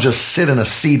I don't just sit in a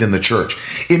seat in the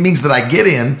church. It means that I get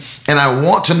in and I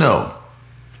want to know,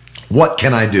 what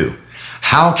can I do?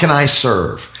 How can I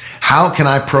serve? How can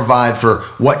I provide for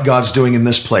what God's doing in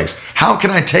this place? How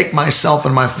can I take myself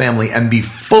and my family and be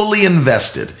fully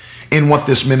invested in what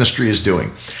this ministry is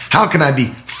doing? How can I be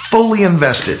fully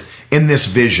invested in this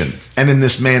vision and in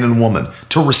this man and woman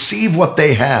to receive what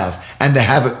they have and to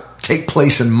have it take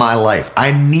place in my life?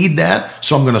 I need that,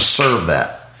 so I'm going to serve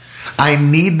that. I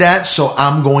need that, so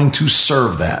I'm going to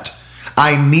serve that.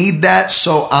 I need that,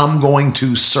 so I'm going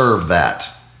to serve that.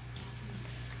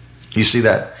 You see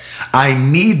that? I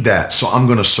need that, so I'm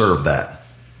going to serve that.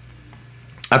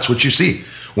 That's what you see.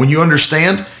 When you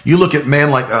understand, you look at man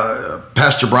like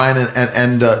Pastor Brian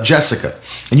and Jessica,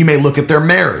 and you may look at their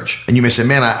marriage, and you may say,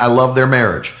 man, I love their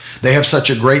marriage. They have such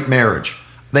a great marriage.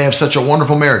 They have such a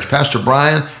wonderful marriage. Pastor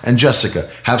Brian and Jessica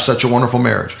have such a wonderful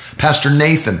marriage. Pastor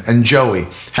Nathan and Joey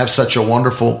have such a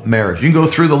wonderful marriage. You can go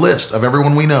through the list of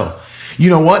everyone we know.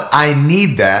 You know what? I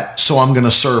need that, so I'm going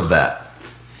to serve that.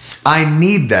 I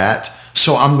need that,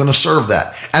 so I'm going to serve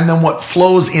that. And then what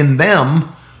flows in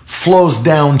them flows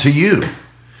down to you.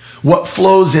 What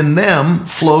flows in them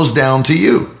flows down to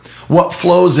you. What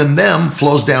flows in them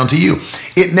flows down to you.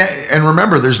 And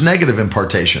remember, there's negative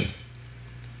impartation.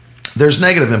 There's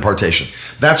negative impartation.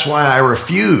 That's why I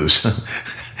refuse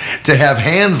to have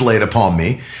hands laid upon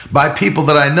me by people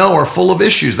that I know are full of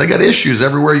issues. They got issues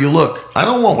everywhere you look. I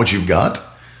don't want what you've got.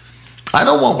 I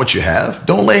don't want what you have.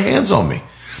 Don't lay hands on me.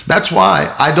 That's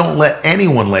why I don't let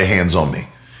anyone lay hands on me.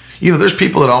 You know, there's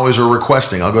people that always are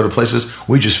requesting. I'll go to places,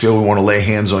 we just feel we want to lay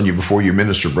hands on you before you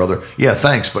minister, brother. Yeah,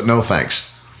 thanks, but no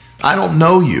thanks. I don't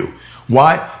know you.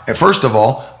 Why? First of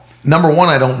all, number one,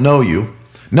 I don't know you.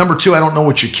 Number two, I don't know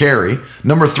what you carry.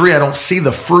 Number three, I don't see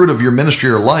the fruit of your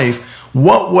ministry or life.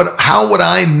 How would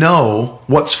I know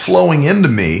what's flowing into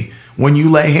me when you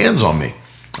lay hands on me?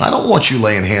 I don't want you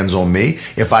laying hands on me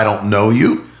if I don't know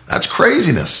you. That's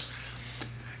craziness.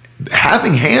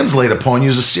 Having hands laid upon you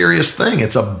is a serious thing.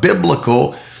 It's a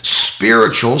biblical,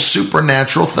 spiritual,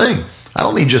 supernatural thing. I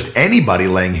don't need just anybody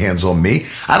laying hands on me.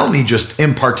 I don't need just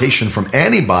impartation from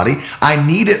anybody. I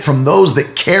need it from those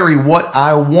that carry what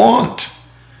I want.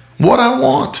 What I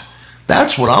want.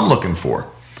 That's what I'm looking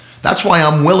for. That's why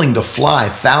I'm willing to fly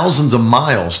thousands of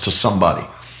miles to somebody,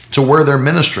 to where they're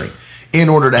ministering, in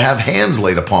order to have hands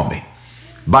laid upon me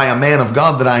by a man of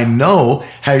God that I know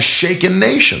has shaken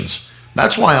nations.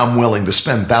 That's why I'm willing to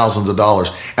spend thousands of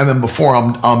dollars, and then before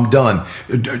I'm done,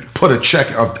 put a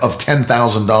check of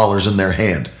 $10,000 in their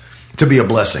hand to be a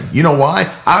blessing. You know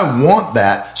why? I want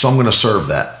that, so I'm going to serve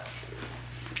that.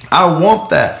 I want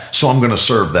that, so I'm going to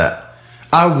serve that.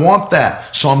 I want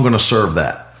that, so I'm going to serve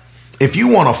that. If you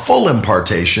want a full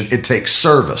impartation, it takes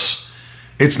service.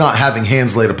 It's not having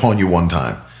hands laid upon you one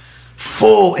time.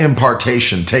 Full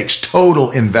impartation takes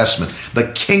total investment.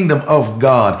 The kingdom of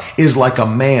God is like a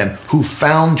man who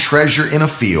found treasure in a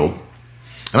field.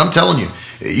 And I'm telling you,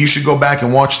 you should go back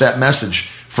and watch that message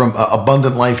from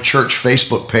Abundant Life Church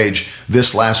Facebook page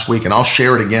this last week. And I'll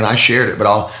share it again. I shared it, but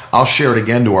I'll share it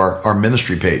again to our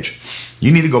ministry page.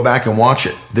 You need to go back and watch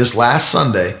it. This last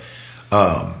Sunday,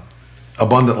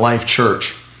 Abundant Life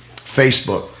Church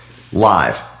Facebook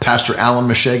Live. Pastor Alan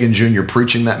Meshagan Jr.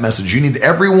 preaching that message.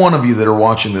 Every one of you that are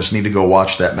watching this need to go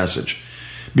watch that message,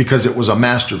 because it was a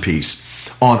masterpiece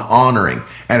on honoring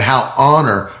and how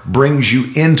honor brings you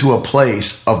into a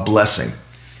place of blessing.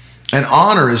 And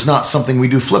honor is not something we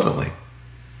do flippantly.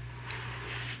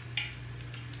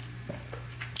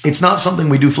 It's not something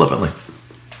we do flippantly.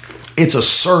 It's a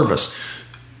service.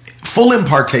 Full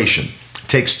impartation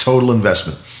takes total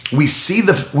investment. We see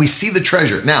the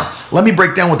treasure. Now, let me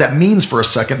break down what that means for a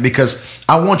second, because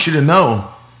I want you to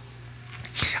know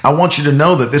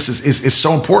that this is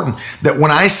so important, that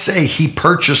when I say he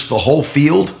purchased the whole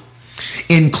field,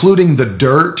 including the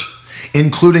dirt,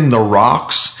 including the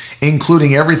rocks,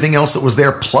 including everything else that was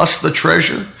there, plus the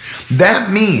treasure,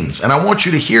 that means, and I want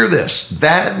you to hear this,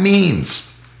 that means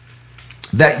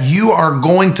that you are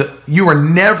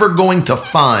never going to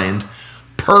find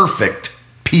perfect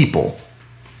people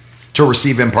to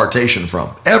receive impartation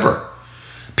from, ever.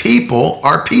 People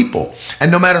are people.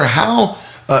 And no matter how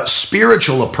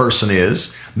spiritual a person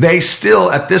is, they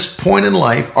still, at this point in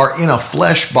life, are in a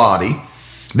flesh body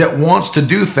that wants to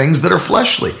do things that are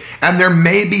fleshly. And there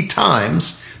may be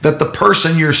times that the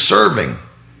person you're serving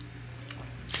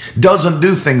doesn't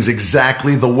do things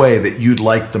exactly the way that you'd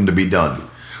like them to be done,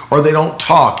 or they don't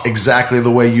talk exactly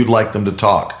the way you'd like them to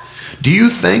talk. Do you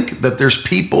think that there's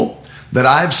people that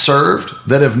I've served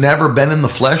that have never been in the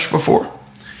flesh before?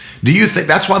 Do you think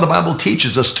that's why the Bible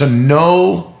teaches us to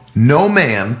know no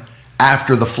man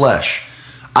after the flesh?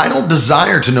 I don't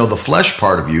desire to know the flesh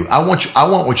part of you. I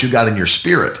want what you got in your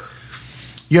spirit.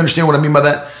 You understand what I mean by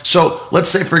that? So let's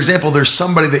say, for example, there's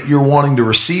somebody that you're wanting to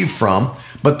receive from,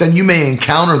 but then you may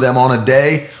encounter them on a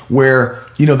day where,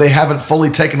 they haven't fully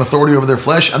taken authority over their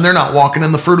flesh and they're not walking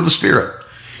in the fruit of the Spirit.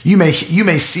 You may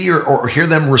see or hear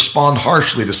them respond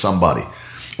harshly to somebody,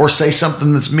 or say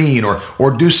something that's mean,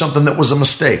 or do something that was a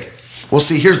mistake. Well,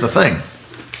 see, here's the thing.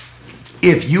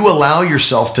 If you allow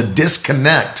yourself to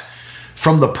disconnect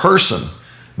from the person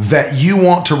that you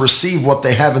want to receive what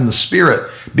they have in the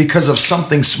Spirit because of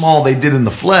something small they did in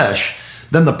the flesh,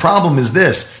 then the problem is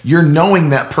this: you're knowing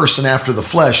that person after the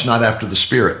flesh, not after the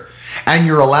Spirit. And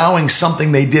you're allowing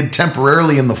something they did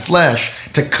temporarily in the flesh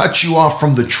to cut you off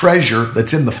from the treasure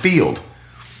that's in the field.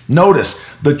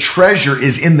 Notice, the treasure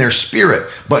is in their spirit,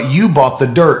 but you bought the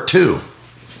dirt too.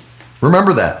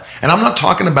 Remember that. And I'm not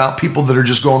talking about people that are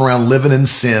just going around living in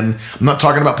sin. I'm not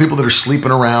talking about people that are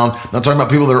sleeping around. I'm not talking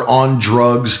about people that are on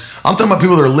drugs. I'm talking about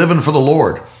people that are living for the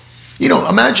Lord.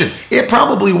 Imagine, it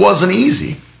probably wasn't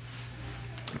easy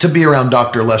to be around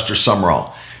Dr. Lester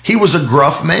Sumrall. He was a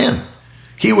gruff man.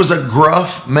 He was a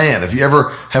gruff man. If you ever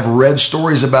have read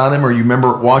stories about him, or you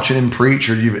remember watching him preach,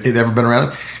 or you've ever been around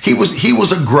him, he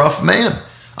was a gruff man.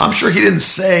 I'm sure he didn't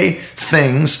say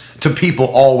things to people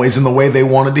always in the way they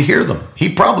wanted to hear them.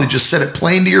 He probably just said it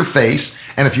plain to your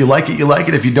face. And if you like it, you like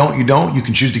it. If you don't, you don't. You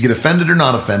can choose to get offended or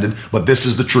not offended, but this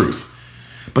is the truth.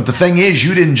 But the thing is,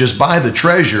 you didn't just buy the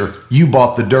treasure. You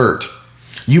bought the dirt.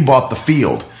 You bought the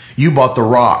field. You bought the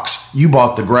rocks. You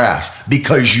bought the grass,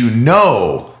 because you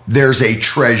know there's a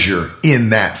treasure in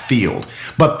that field,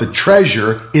 but the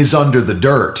treasure is under the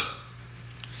dirt.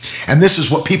 And this is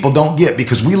what people don't get,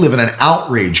 because we live in an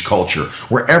outrage culture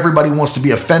where everybody wants to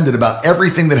be offended about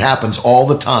everything that happens all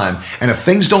the time. And if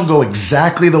things don't go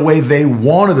exactly the way they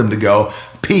wanted them to go,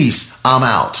 peace, I'm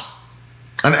out.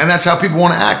 And that's how people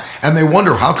want to act. And they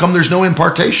wonder, how come there's no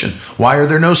impartation? Why are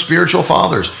there no spiritual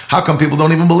fathers? How come people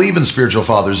don't even believe in spiritual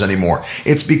fathers anymore?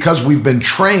 It's because we've been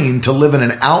trained to live in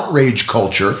an outrage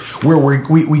culture where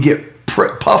we get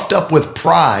puffed up with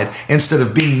pride instead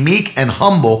of being meek and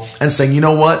humble and saying, you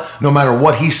know what? No matter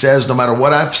what he says, no matter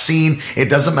what I've seen, it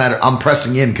doesn't matter. I'm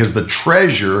pressing in, because the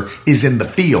treasure is in the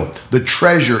field. The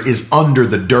treasure is under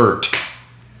the dirt.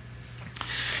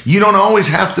 You don't always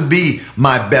have to be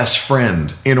my best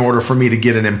friend in order for me to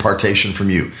get an impartation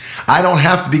from you. I don't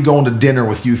have to be going to dinner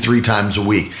with you 3 times a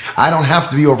week. I don't have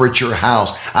to be over at your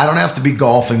house. I don't have to be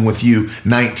golfing with you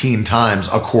 19 times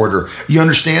a quarter. You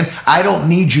understand? I don't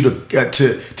need you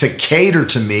to cater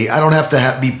to me. I don't have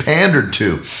to be pandered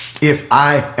to if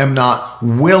I am not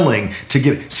willing to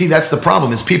get. See, that's the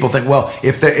problem, is people think, well,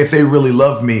 if they really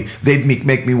love me, they'd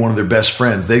make me one of their best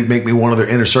friends. They'd make me one of their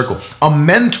inner circle. A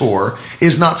mentor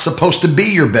is not supposed to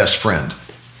be your best friend.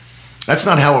 That's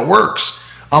not how it works.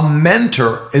 A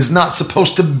mentor is not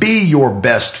supposed to be your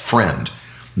best friend.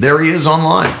 There he is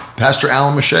online, Pastor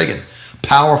Alan Meshagan,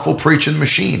 powerful preaching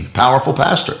machine, powerful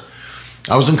pastor.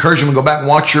 I was encouraging him to go back and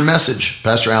watch your message,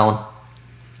 Pastor Alan.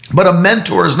 But a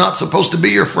mentor is not supposed to be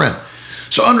your friend.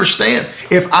 So understand,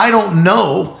 if I don't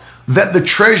know that the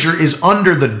treasure is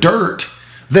under the dirt,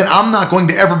 then I'm not going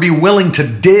to ever be willing to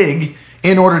dig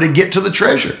in order to get to the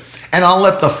treasure. And I'll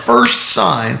let the first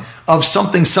sign of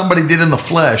something somebody did in the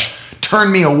flesh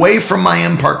turn me away from my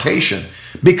impartation,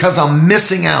 because I'm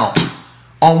missing out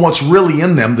on what's really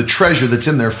in them, the treasure that's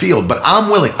in their field. But I'm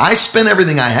willing. I spent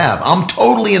everything I have. I'm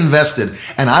totally invested,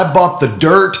 and I bought the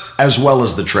dirt as well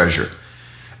as the treasure.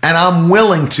 And I'm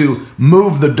willing to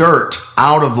move the dirt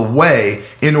out of the way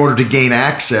in order to gain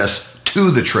access to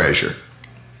the treasure.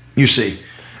 You see?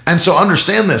 And so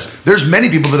understand this. There's many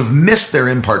people that have missed their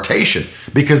impartation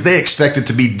because they expect it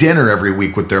to be dinner every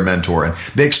week with their mentor. And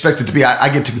they expect it to be,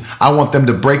 I want them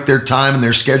to break their time and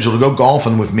their schedule to go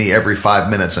golfing with me every 5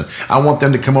 minutes. And I want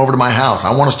them to come over to my house.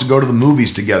 I want us to go to the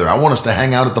movies together. I want us to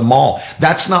hang out at the mall.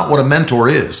 That's not what a mentor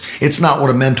is. It's not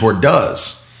what a mentor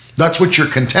does. That's what your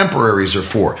contemporaries are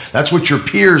for. That's what your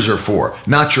peers are for,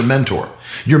 not your mentor.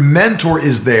 Your mentor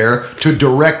is there to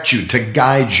direct you, to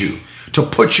guide you, to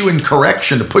put you in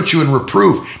correction, to put you in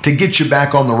reproof, to get you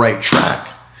back on the right track.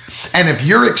 And if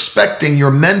you're expecting your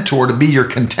mentor to be your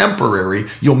contemporary,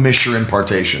 you'll miss your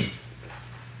impartation.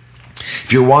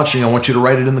 If you're watching, I want you to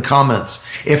write it in the comments.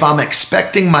 If I'm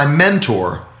expecting my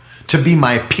mentor to be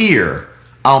my peer,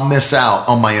 I'll miss out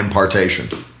on my impartation.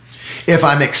 If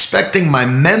I'm expecting my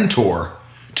mentor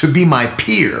to be my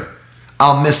peer,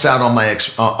 I'll miss out on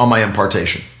my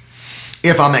impartation.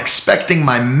 If I'm expecting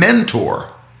my mentor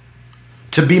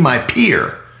to be my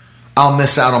peer, I'll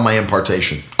miss out on my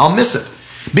impartation. I'll miss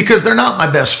it because they're not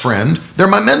my best friend. They're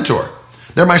my mentor.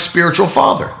 They're my spiritual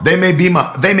father. They may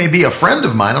be a friend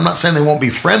of mine. I'm not saying they won't be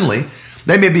friendly.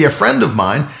 They may be a friend of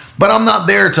mine, but I'm not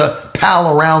there to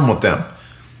pal around with them.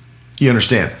 You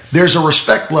understand? There's a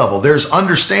respect level. There's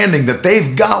understanding that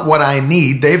they've got what I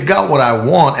need. They've got what I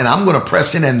want, and I'm going to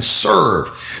press in and serve.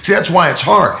 See, that's why it's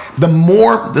hard. I'm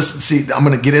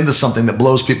going to get into something that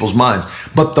blows people's minds.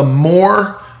 But the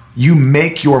more you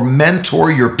make your mentor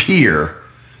your peer,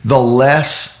 the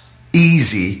less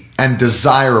easy and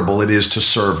desirable it is to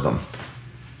serve them.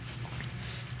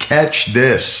 Catch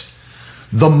this.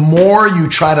 The more you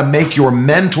try to make your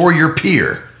mentor your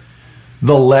peer,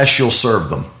 the less you'll serve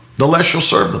them. The less you'll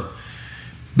serve them.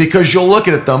 Because you'll look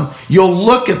at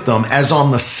them as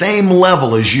on the same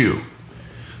level as you.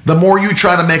 The more you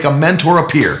try to make a mentor a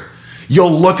peer,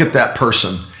 you'll look at that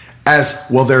person as,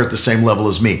 well, they're at the same level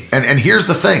as me. And here's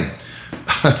the thing.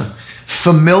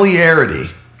 Familiarity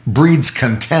breeds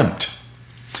contempt.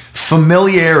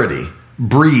 Familiarity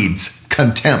breeds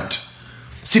contempt.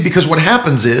 See, because what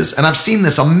happens is, and I've seen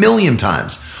this a million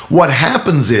times, what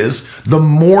happens is the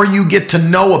more you get to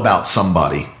know about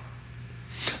somebody,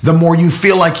 the more you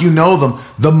feel like you know them,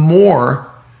 the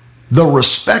more the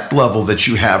respect level that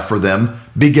you have for them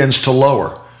begins to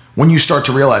lower. When you start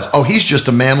to realize, oh, he's just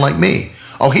a man like me.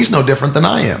 Oh, he's no different than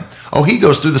I am. Oh, he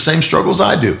goes through the same struggles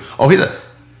I do.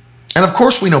 And of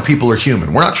course we know people are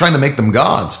human. We're not trying to make them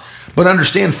gods. But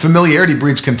understand, familiarity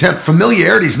breeds contempt.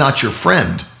 Familiarity is not your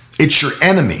friend. It's your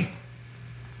enemy.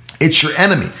 It's your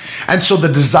enemy. And so the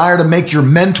desire to make your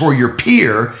mentor your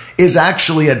peer is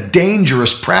actually a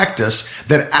dangerous practice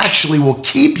that actually will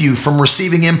keep you from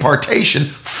receiving impartation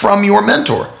from your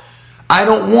mentor. I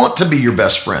don't want to be your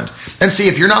best friend. And see,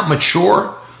 if you're not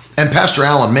mature, and Pastor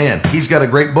Alan, man, he's got a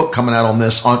great book coming out on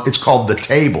this. It's called The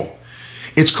Table.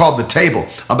 It's called The Table,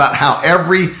 about how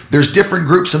there's different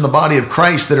groups in the body of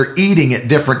Christ that are eating at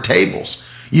different tables.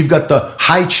 You've got the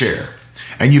high chair,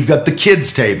 and you've got the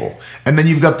kids table, and then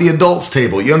you've got the adults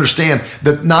table. You understand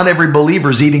that not every believer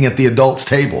is eating at the adults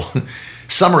table.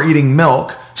 Some are eating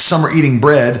milk, some are eating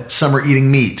bread, some are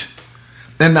eating meat.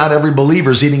 And not every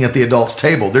believer is eating at the adults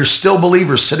table. There's still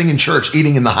believers sitting in church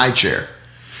eating in the high chair.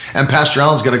 And Pastor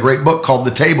Allen's got a great book called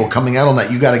The Table coming out on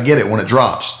that. You got to get it when it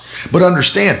drops. But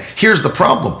understand, here's the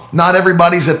problem. Not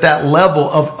everybody's at that level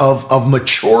of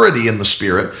maturity in the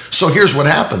spirit. So here's what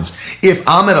happens. If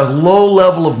I'm at a low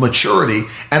level of maturity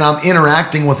and I'm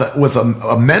interacting with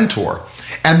a mentor,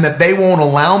 and that they won't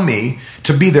allow me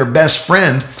to be their best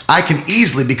friend, I can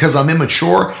easily, because I'm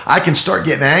immature, I can start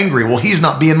getting angry. Well, he's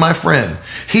not being my friend.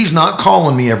 He's not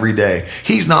calling me every day.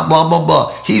 He's not blah, blah,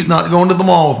 blah. He's not going to the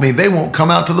mall with me. They won't come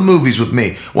out to the movies with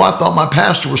me. Well, I thought my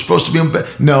pastor was supposed to be.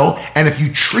 No. And if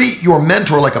you treat your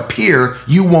mentor like a peer,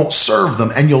 you won't serve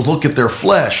them, and you'll look at their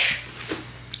flesh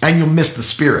and you'll miss the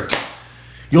spirit.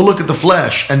 You'll look at the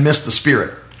flesh and miss the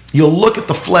spirit. You'll look at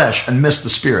the flesh and miss the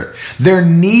spirit. There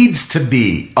needs to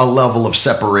be a level of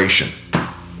separation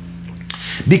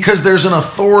because there's an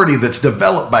authority that's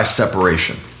developed by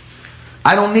separation.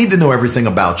 I don't need to know everything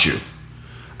about you.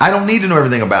 I don't need to know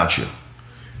everything about you.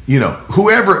 You know,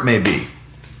 whoever it may be.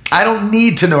 I don't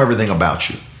need to know everything about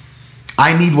you.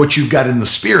 I need what you've got in the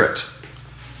spirit.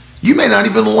 You may not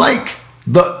even like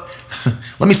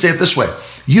let me say it this way.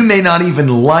 You may not even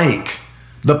like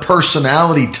the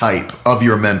personality type of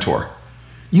your mentor.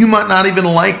 You might not even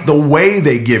like the way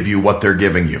they give you what they're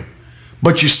giving you,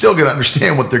 but you still got to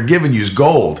understand what they're giving you is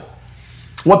gold.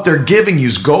 What they're giving you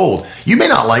is gold. You may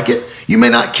not like it. You may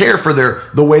not care for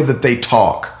the way that they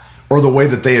talk or the way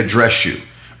that they address you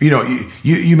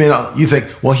You may not, you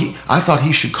think, well, I thought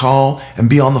he should call and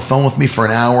be on the phone with me for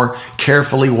an hour,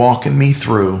 carefully walking me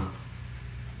through.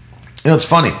 It's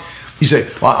funny. You say,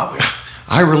 well,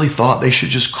 I really thought they should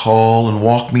just call and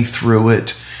walk me through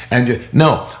it. And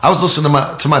no, I was listening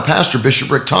to my pastor,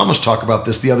 Bishop Rick Thomas, talk about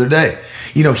this the other day.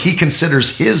 He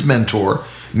considers his mentor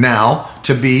now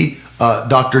to be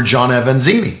Dr. John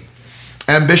Evanzini.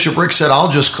 And Bishop Rick said,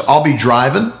 I'll be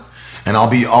driving, and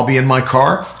I'll be in my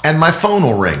car, and my phone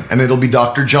will ring, and it'll be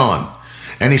Dr. John.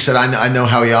 And he said, I know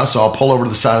how he is, so I'll pull over to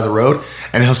the side of the road,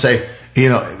 and he'll say,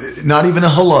 not even a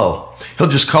hello. He'll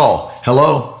just call,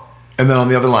 hello, and then on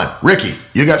the other line, Ricky,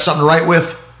 you got something to write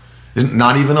with?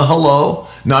 Not even a hello,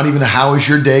 not even a how is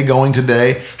your day going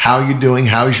today? How are you doing?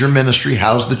 How's your ministry?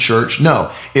 How's the church?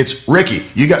 No, it's Ricky,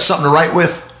 you got something to write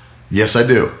with? Yes, I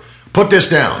do. Put this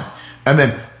down. And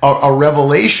then a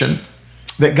revelation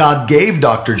that God gave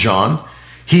Dr. John,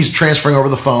 he's transferring over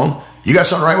the phone. You got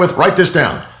something to write with? Write this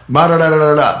down.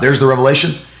 There's the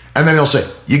revelation. And then he'll say,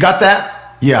 you got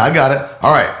that? Yeah, I got it.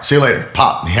 All right, see you later.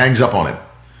 Pop, and he hangs up on it.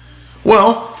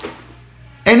 Well,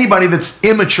 anybody that's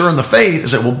immature in the faith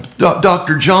is like, well,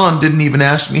 Dr. John didn't even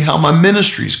ask me how my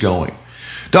ministry's going.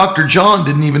 Dr. John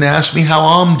didn't even ask me how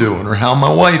I'm doing or how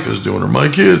my wife is doing or my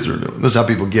kids are doing. This is how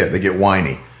people get. They get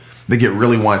whiny. They get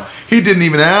really whiny. He didn't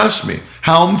even ask me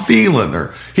how I'm feeling,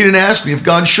 or he didn't ask me if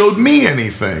God showed me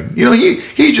anything.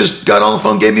 He just got on the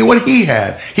phone, gave me what he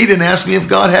had. He didn't ask me if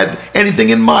God had anything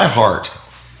in my heart.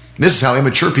 This is how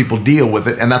immature people deal with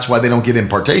it, and that's why they don't get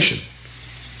impartation.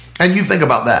 And you think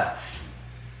about that.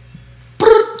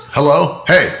 Hello?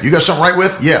 Hey, you got something to write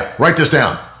with? Yeah, write this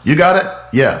down. You got it?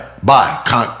 Yeah, bye.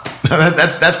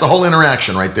 That's the whole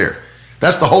interaction right there.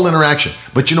 That's the whole interaction.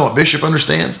 But you know what Bishop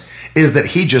understands? Is that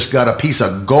he just got a piece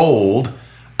of gold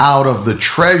out of the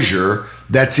treasure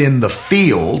that's in the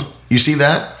field. You see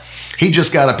that? He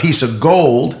just got a piece of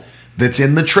gold that's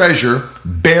in the treasure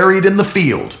buried in the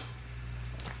field.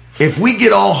 If we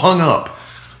get all hung up,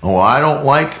 I don't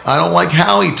like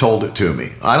how he told it to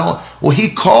me. He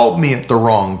called me at the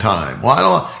wrong time.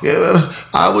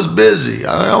 I was busy.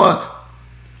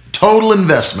 Total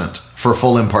investment for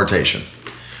full impartation.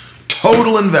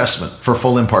 Total investment for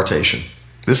full impartation.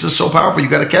 This is so powerful, you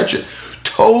got to catch it.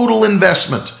 Total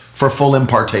investment for full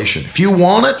impartation. If you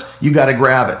want it, you got to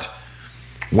grab it.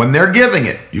 When they're giving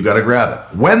it, you got to grab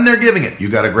it. When they're giving it, you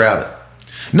got to grab it.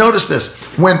 Notice this.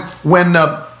 When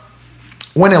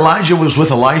Elijah was with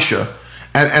Elisha,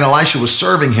 and Elisha was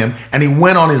serving him, and he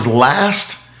went on his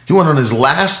last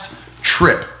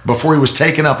trip before he was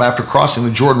taken up after crossing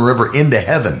the Jordan River into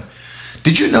heaven.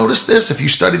 Did you notice this? If you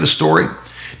study the story,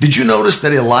 did you notice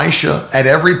that Elisha, at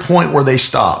every point where they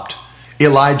stopped,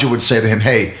 Elijah would say to him,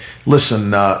 hey,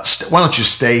 listen, why don't you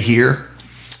stay here?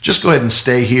 Just go ahead and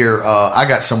stay here. I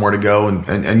got somewhere to go,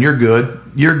 and you're good.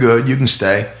 You're good. You can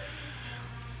stay.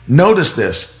 Notice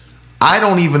this. I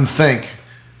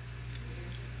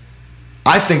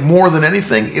think more than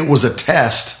anything, it was a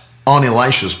test on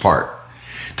Elisha's part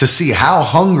to see how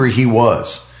hungry he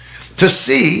was. To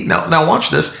see, now watch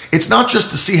this. It's not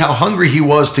just to see how hungry he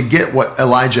was to get what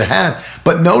Elijah had,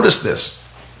 but notice this.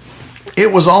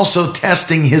 It was also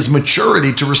testing his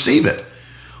maturity to receive it.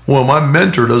 Well, my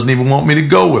mentor doesn't even want me to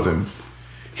go with him.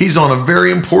 He's on a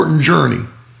very important journey.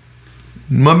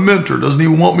 My mentor doesn't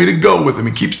even want me to go with him.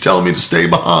 He keeps telling me to stay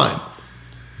behind.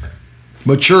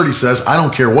 Maturity says, I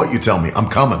don't care what you tell me. I'm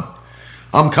coming.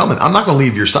 I'm coming. I'm not going to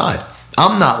leave your side.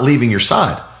 I'm not leaving your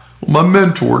side. Well, my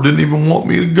mentor didn't even want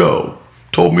me to go.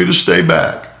 Told me to stay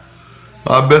back.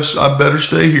 I better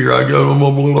stay here. I go.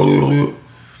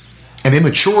 And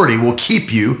immaturity will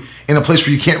keep you in a place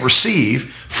where you can't receive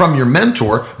from your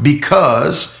mentor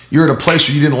because you're at a place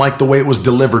where you didn't like the way it was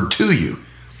delivered to you.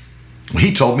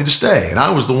 He told me to stay, and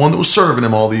I was the one that was serving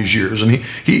him all these years, and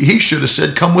he should have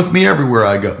said, come with me everywhere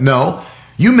I go. No,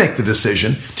 you make the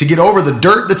decision to get over the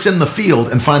dirt that's in the field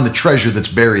and find the treasure that's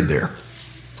buried there.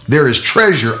 There is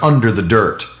treasure under the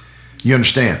dirt. You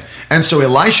understand? And so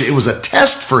Elisha, it was a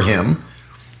test for him.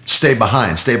 Stay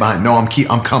behind, stay behind. No, I'm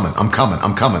coming.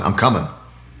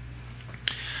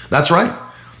 That's right.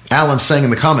 Alan's saying in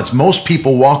the comments, most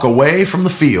people walk away from the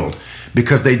field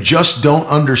because they just don't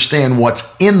understand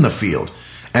what's in the field.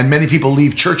 And many people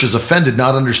leave churches offended,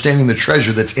 not understanding the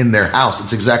treasure that's in their house.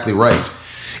 It's exactly right.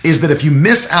 Is that if you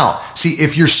miss out, see,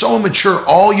 if you're so immature,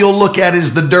 all you'll look at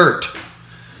is the dirt.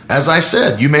 As I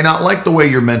said, you may not like the way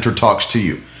your mentor talks to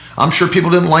you. I'm sure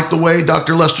people didn't like the way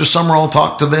Dr. Lester Summerall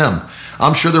talked to them.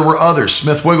 I'm sure there were others,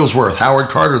 Smith Wigglesworth, Howard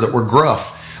Carter, that were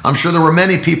gruff. I'm sure there were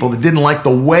many people that didn't like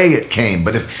the way it came.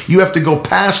 But if you have to go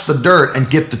past the dirt and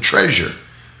get the treasure,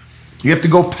 you have to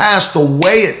go past the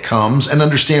way it comes and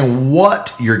understand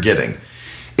what you're getting.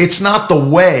 It's not the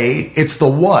way, it's the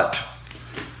what.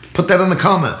 Put that in the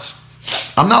comments.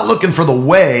 I'm not looking for the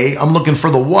way, I'm looking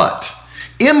for the what.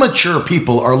 Immature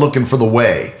people are looking for the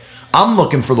way. I'm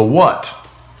looking for the what.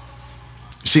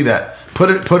 See that? Put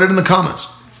it in the comments.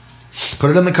 Put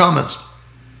it in the comments.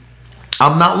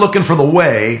 I'm not looking for the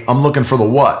way, I'm looking for the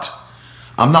what.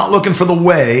 I'm not looking for the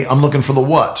way, I'm looking for the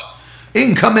what. It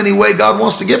can come any way God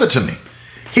wants to give it to me.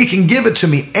 He can give it to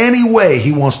me any way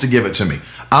he wants to give it to me.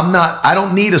 I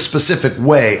don't need a specific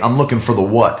way. I'm looking for the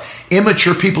what.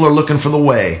 Immature people are looking for the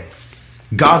way.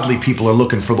 Godly people are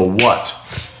looking for the what.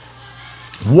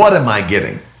 What am I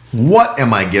getting? What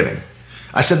am I getting?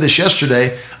 I said this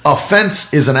yesterday.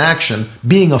 Offense is an action.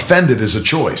 Being offended is a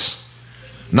choice.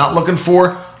 Not looking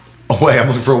for a way. I'm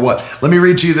looking for a what. Let me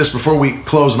read to you this before we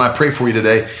close and I pray for you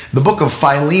today. The book of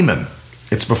Philemon.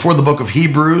 It's before the book of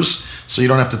Hebrews, so you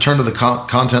don't have to turn to the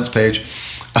contents page.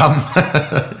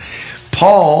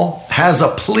 Paul has a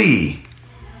plea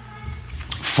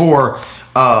for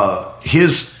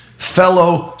his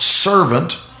fellow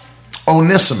servant,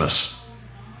 Onesimus.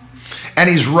 And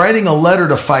he's writing a letter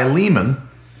to Philemon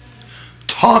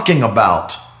talking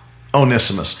about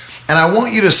Onesimus. And I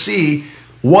want you to see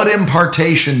what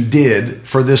impartation did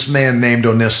for this man named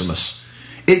Onesimus.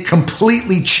 It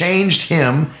completely changed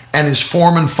him and his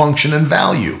form and function and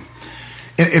value.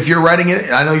 And if you're writing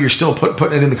it, I know you're still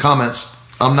putting it in the comments.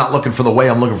 I'm not looking for the way,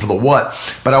 I'm looking for the what.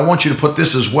 But I want you to put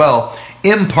this as well.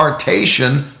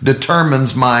 Impartation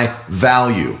determines my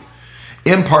value.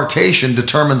 Impartation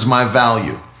determines my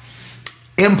value.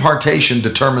 Impartation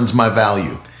determines my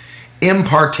value.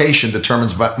 Impartation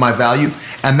determines my value.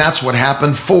 And that's what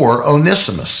happened for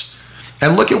Onesimus.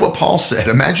 And look at what Paul said.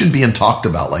 Imagine being talked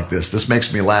about like this. This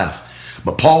makes me laugh.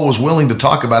 But Paul was willing to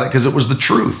talk about it because it was the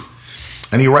truth.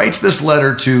 And he writes this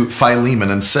letter to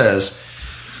Philemon and says,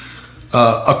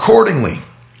 accordingly,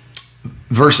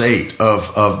 verse 8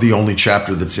 of the only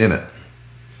chapter that's in it.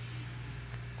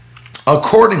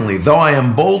 Accordingly, though I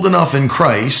am bold enough in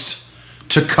Christ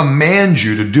to command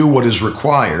you to do what is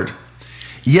required,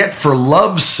 yet for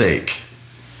love's sake,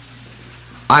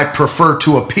 I prefer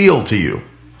to appeal to you.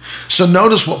 So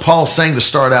notice what Paul's saying to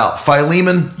start out.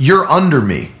 Philemon, you're under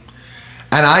me.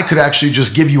 And I could actually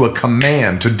just give you a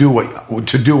command to do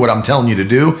what I'm telling you to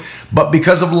do. But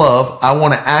because of love, I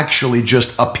want to actually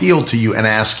just appeal to you and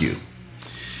ask you.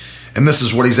 And this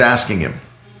is what he's asking him.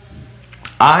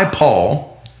 I,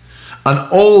 Paul, an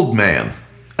old man,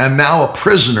 and now a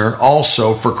prisoner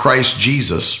also for Christ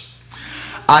Jesus,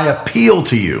 I appeal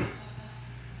to you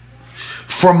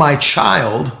for my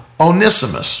child,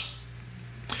 Onesimus,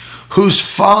 whose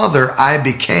father I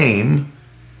became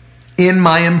in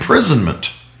my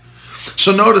imprisonment.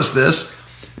 So notice this.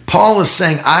 Paul is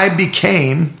saying, I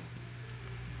became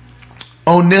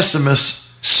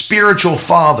Onesimus' spiritual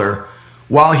father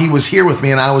while he was here with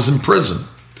me and I was in prison.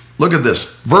 Look at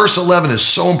this. Verse 11 is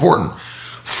so important.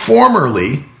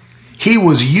 Formerly, he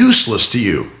was useless to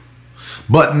you,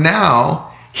 but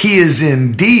now he is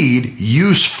indeed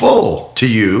useful to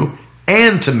you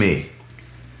and to me.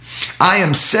 I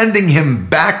am sending him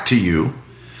back to you,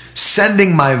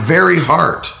 sending my very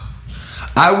heart.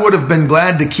 I would have been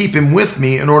glad to keep him with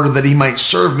me in order that he might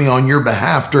serve me on your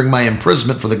behalf during my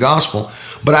imprisonment for the gospel,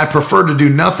 but I prefer to do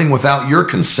nothing without your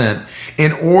consent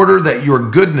in order that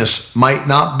your goodness might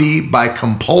not be by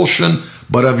compulsion,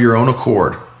 but of your own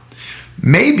accord.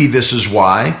 Maybe this is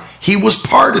why he was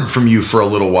parted from you for a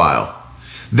little while,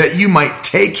 that you might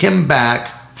take him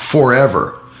back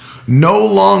forever. No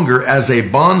longer as a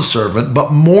bondservant,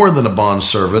 but more than a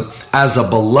bondservant, as a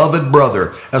beloved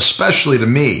brother, especially to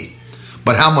me,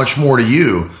 but how much more to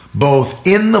you, both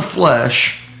in the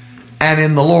flesh and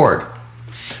in the Lord.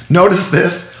 Notice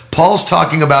this. Paul's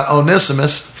talking about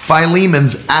Onesimus,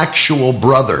 Philemon's actual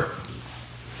brother.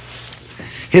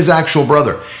 His actual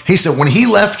brother. He said, when he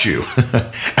left you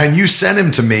and you sent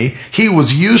him to me, he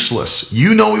was useless.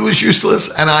 You know he was useless,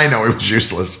 and I know he was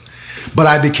useless. But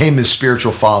I became his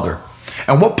spiritual father.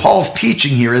 And what Paul's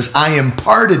teaching here is I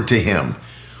imparted to him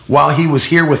while he was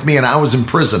here with me and I was in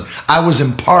prison. I was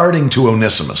imparting to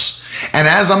Onesimus. And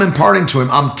as I'm imparting to him,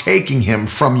 I'm taking him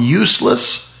from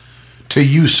useless to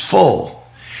useful.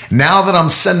 Now that I'm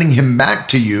sending him back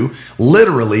to you,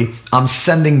 literally, I'm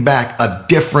sending back a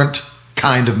different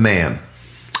kind of man.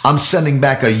 I'm sending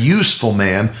back a useful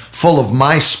man full of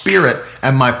my spirit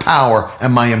and my power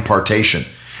and my impartation.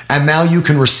 And now you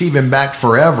can receive him back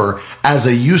forever as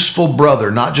a useful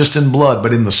brother, not just in blood,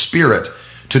 but in the spirit,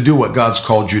 to do what God's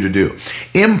called you to do.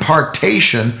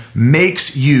 Impartation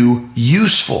makes you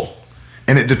useful,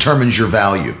 and it determines your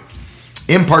value.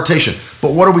 Impartation.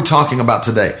 But what are we talking about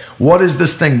today? What is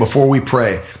this thing before we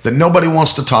pray that nobody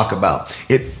wants to talk about?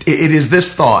 It is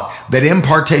this thought that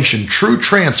impartation, true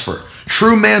transfer,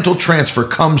 true mantle transfer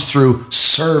comes through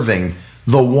serving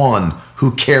the one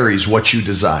who carries what you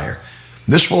desire.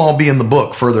 This will all be in the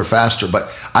book, Further Faster, but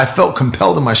I felt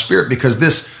compelled in my spirit because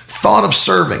this thought of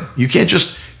serving, you can't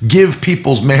just give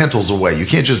people's mantles away. You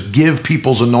can't just give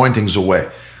people's anointings away.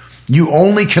 You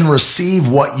only can receive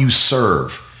what you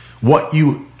serve, what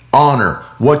you honor,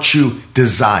 what you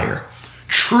desire.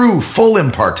 True, full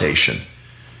impartation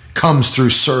comes through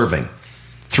serving.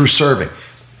 Through serving.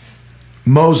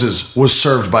 Moses was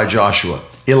served by Joshua.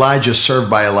 Elijah served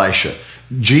by Elisha.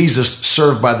 Jesus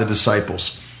served by the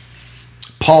disciples.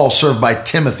 Paul served by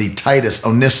Timothy, Titus,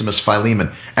 Onesimus, Philemon.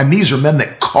 And these are men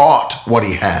that caught what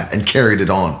he had and carried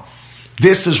it on.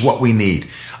 This is what we need.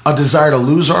 A desire to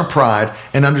lose our pride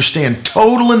and understand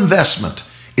total investment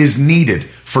is needed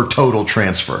for total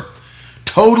transfer.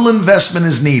 Total investment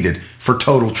is needed for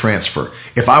total transfer.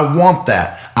 If I want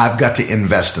that, I've got to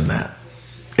invest in that.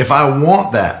 If I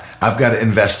want that, I've got to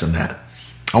invest in that.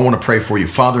 I want to pray for you.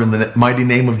 Father, in the mighty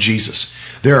name of Jesus,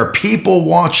 there are people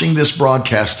watching this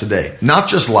broadcast today, not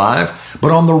just live,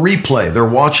 but on the replay. They're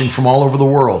watching from all over the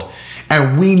world.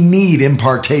 And we need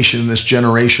impartation in this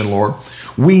generation, Lord.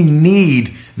 We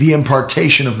need the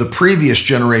impartation of the previous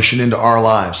generation into our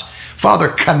lives. Father,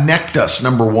 connect us,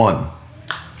 number one,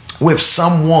 with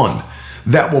someone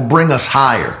that will bring us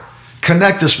higher.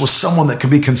 Connect us with someone that can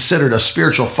be considered a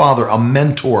spiritual father, a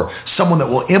mentor, someone that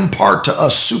will impart to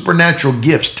us supernatural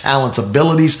gifts, talents,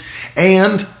 abilities,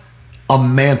 and a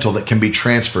mantle that can be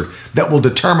transferred, that will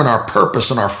determine our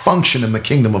purpose and our function in the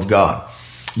kingdom of God.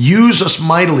 Use us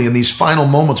mightily in these final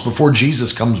moments before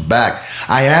Jesus comes back.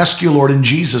 I ask you, Lord, in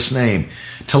Jesus' name,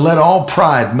 to let all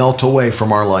pride melt away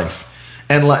from our life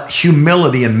and let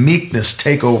humility and meekness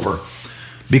take over.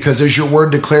 Because as your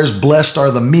word declares, blessed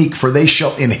are the meek, for they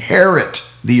shall inherit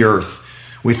the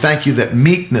earth. We thank you that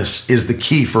meekness is the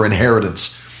key for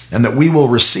inheritance and that we will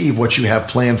receive what you have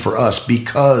planned for us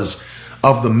because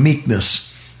of the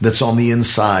meekness that's on the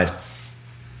inside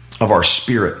of our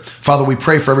spirit. Father, we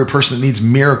pray for every person that needs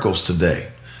miracles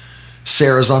today.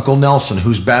 Sarah's Uncle Nelson,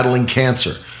 who's battling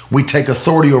cancer. We take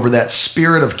authority over that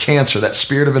spirit of cancer, that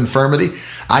spirit of infirmity.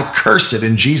 I curse it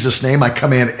in Jesus' name. I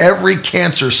command every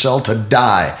cancer cell to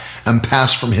die and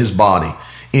pass from his body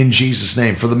in Jesus'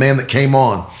 name. For the man that came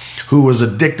on, who was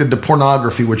addicted to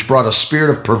pornography, which brought a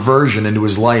spirit of perversion into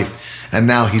his life, and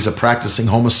now he's a practicing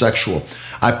homosexual.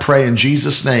 I pray in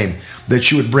Jesus' name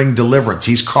that you would bring deliverance.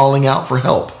 He's calling out for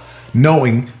help,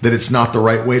 knowing that it's not the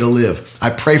right way to live. I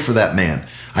pray for that man.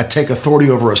 I take authority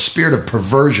over a spirit of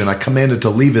perversion. I command it to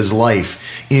leave his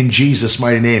life in Jesus'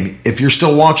 mighty name. If you're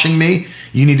still watching me,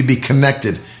 you need to be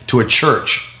connected to a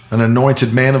church, an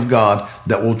anointed man of God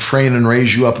that will train and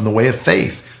raise you up in the way of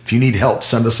faith. If you need help,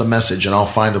 send us a message and I'll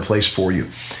find a place for you.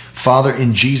 Father,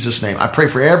 in Jesus' name, I pray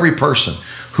for every person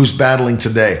who's battling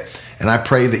today. And I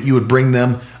pray that you would bring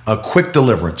them a quick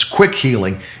deliverance, quick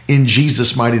healing in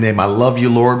Jesus' mighty name. I love you,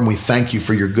 Lord, and we thank you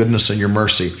for your goodness and your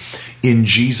mercy. In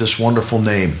Jesus' wonderful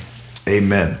name,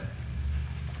 amen.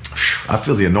 I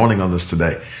feel the anointing on this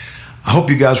today. I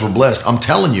hope you guys were blessed. I'm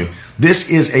telling you,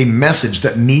 this is a message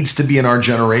that needs to be in our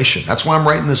generation. That's why I'm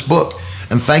writing this book.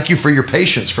 And thank you for your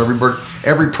patience, for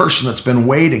every person that's been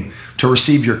waiting to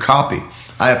receive your copy.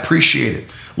 I appreciate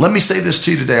it. Let me say this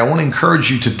to you today. I want to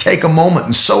encourage you to take a moment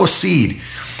and sow a seed.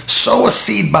 Sow a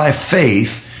seed by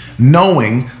faith,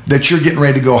 knowing that you're getting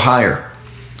ready to go higher.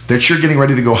 That you're getting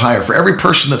ready to go higher. For every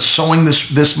person that's sowing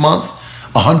this month,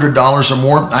 $100 or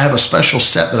more, I have a special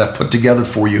set that I've put together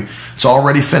for you. It's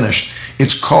already finished.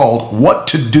 It's called What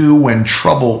to Do When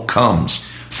Trouble Comes.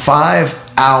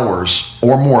 5 hours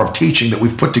or more of teaching that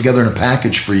we've put together in a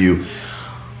package for you.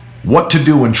 What to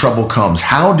do when trouble comes.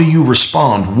 How do you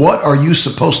respond? What are you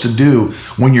supposed to do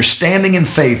when you're standing in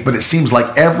faith, but it seems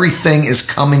like everything is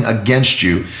coming against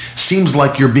you? Seems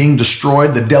like you're being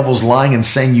destroyed. The devil's lying and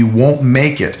saying you won't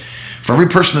make it. For every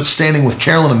person that's standing with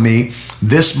Carolyn and me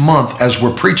this month, as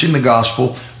we're preaching the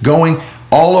gospel, going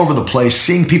all over the place,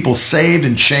 seeing people saved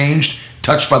and changed,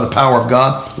 touched by the power of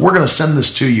God, we're going to send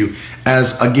this to you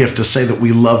as a gift to say that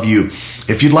we love you.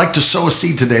 If you'd like to sow a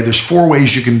seed today, there's 4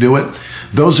 ways you can do it.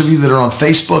 Those of you that are on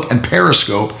Facebook and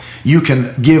Periscope, you can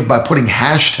give by putting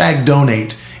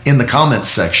 #donate in the comments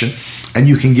section, and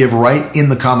you can give right in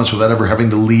the comments without ever having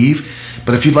to leave.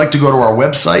 But if you'd like to go to our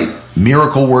website,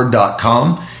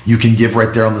 miracleword.com, you can give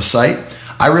right there on the site.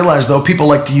 I realize, though, people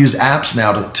like to use apps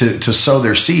now to sow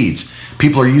their seeds.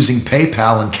 People are using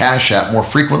PayPal and Cash App more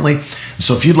frequently.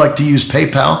 So if you'd like to use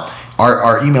PayPal,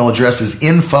 our email address is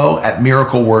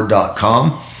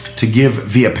info@miracleword.com. to give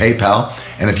via PayPal.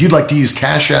 And if you'd like to use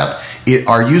Cash App,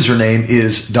 our username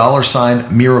is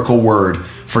 $MiracleWord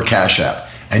for Cash App.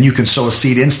 And you can sow a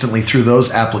seed instantly through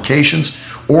those applications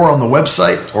or on the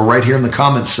website or right here in the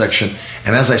comments section.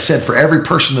 And as I said, for every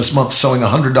person this month sowing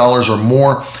 $100 or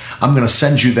more, I'm going to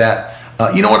send you that.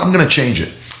 You know what? I'm going to change it.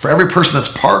 For every person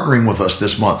that's partnering with us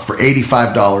this month for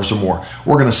 $85 or more,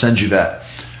 we're going to send you that.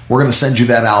 We're going to send you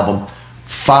that album,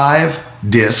 5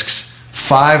 discs,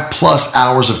 5+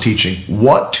 hours of teaching,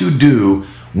 what to do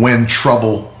when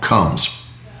trouble comes.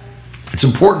 It's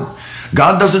important.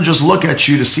 God doesn't just look at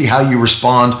you to see how you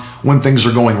respond when things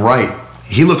are going right.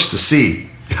 He looks to see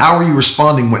how are you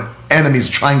responding when enemies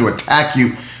are trying to attack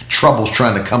you, trouble's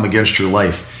trying to come against your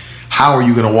life. How are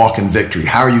you going to walk in victory?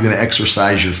 How are you going to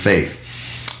exercise your faith?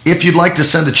 If you'd like to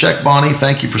send a check, Bonnie,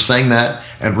 thank you for saying that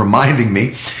and reminding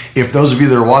me. If those of you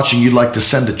that are watching, you'd like to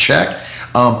send a check,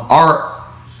 our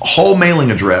whole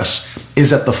mailing address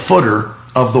is at the footer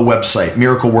of the website,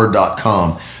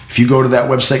 miracleword.com. If you go to that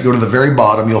website, go to the very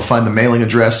bottom, you'll find the mailing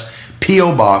address,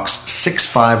 P.O. Box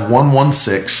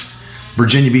 65116,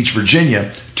 Virginia Beach,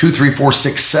 Virginia,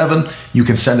 23467. You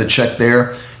can send a check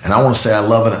there. And I want to say I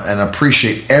love and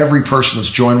appreciate every person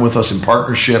that's joined with us in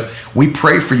partnership. We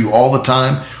pray for you all the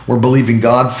time. We're believing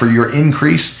God for your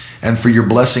increase and for your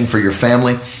blessing for your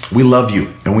family. We love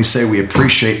you, and we say we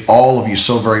appreciate all of you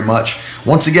so very much.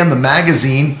 Once again, the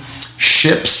magazine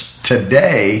ships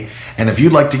today, and if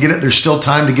you'd like to get it, there's still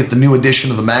time to get the new edition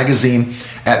of the magazine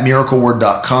at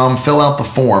miracleword.com. Fill out the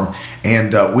form,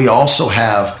 and we also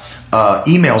have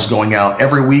emails going out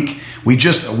every week.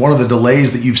 One of the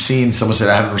delays that you've seen, someone said,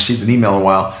 I haven't received an email in a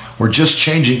while. We're just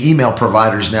changing email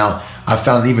providers now. I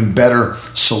found an even better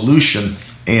solution,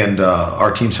 and our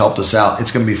team's helped us out.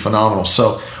 It's going to be phenomenal.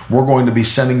 So we're going to be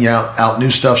sending out new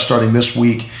stuff starting this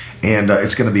week, and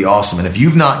it's going to be awesome. And if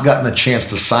you've not gotten a chance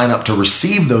to sign up to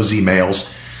receive those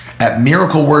emails at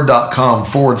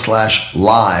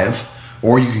miracleword.com/live,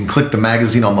 or you can click the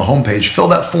magazine on the homepage, fill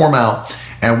that form out,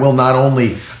 and we'll not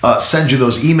only send you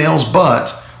those emails,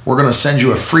 but we're going to send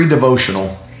you a free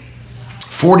devotional,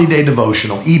 40-day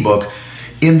devotional ebook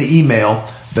in the email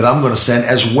that I'm going to send,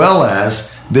 as well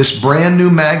as this brand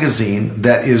new magazine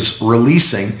that is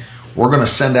releasing. We're going to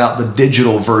send out the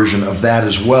digital version of that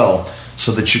as well,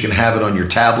 so that you can have it on your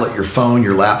tablet, your phone,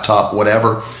 your laptop,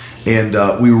 whatever. And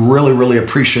we really, really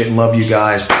appreciate and love you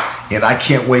guys. And I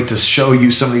can't wait to show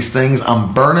you some of these things.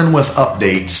 I'm burning with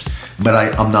updates, but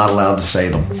I'm not allowed to say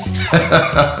them.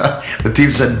 The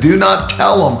team said, do not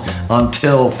tell them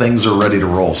until things are ready to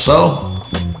roll. So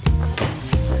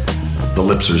the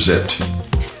lips are zipped.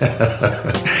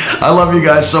 I love you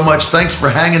guys so much. Thanks for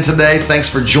hanging today. Thanks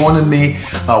for joining me.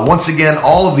 Once again,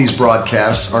 all of these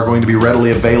broadcasts are going to be readily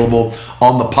available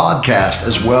on the podcast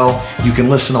as well. You can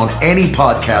listen on any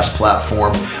podcast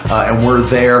platform, and we're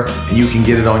there, and you can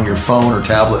get it on your phone or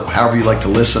tablet, however you like to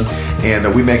listen,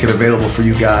 and we make it available for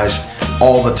you guys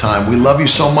all the time. We love you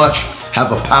so much.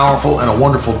 Have a powerful and a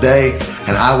wonderful day,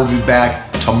 and I will be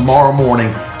back tomorrow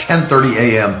morning, 10:30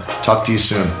 a.m. Talk to you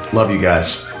soon. Love you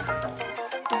guys.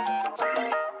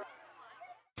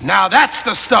 Now that's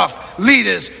the stuff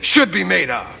leaders should be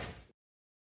made of.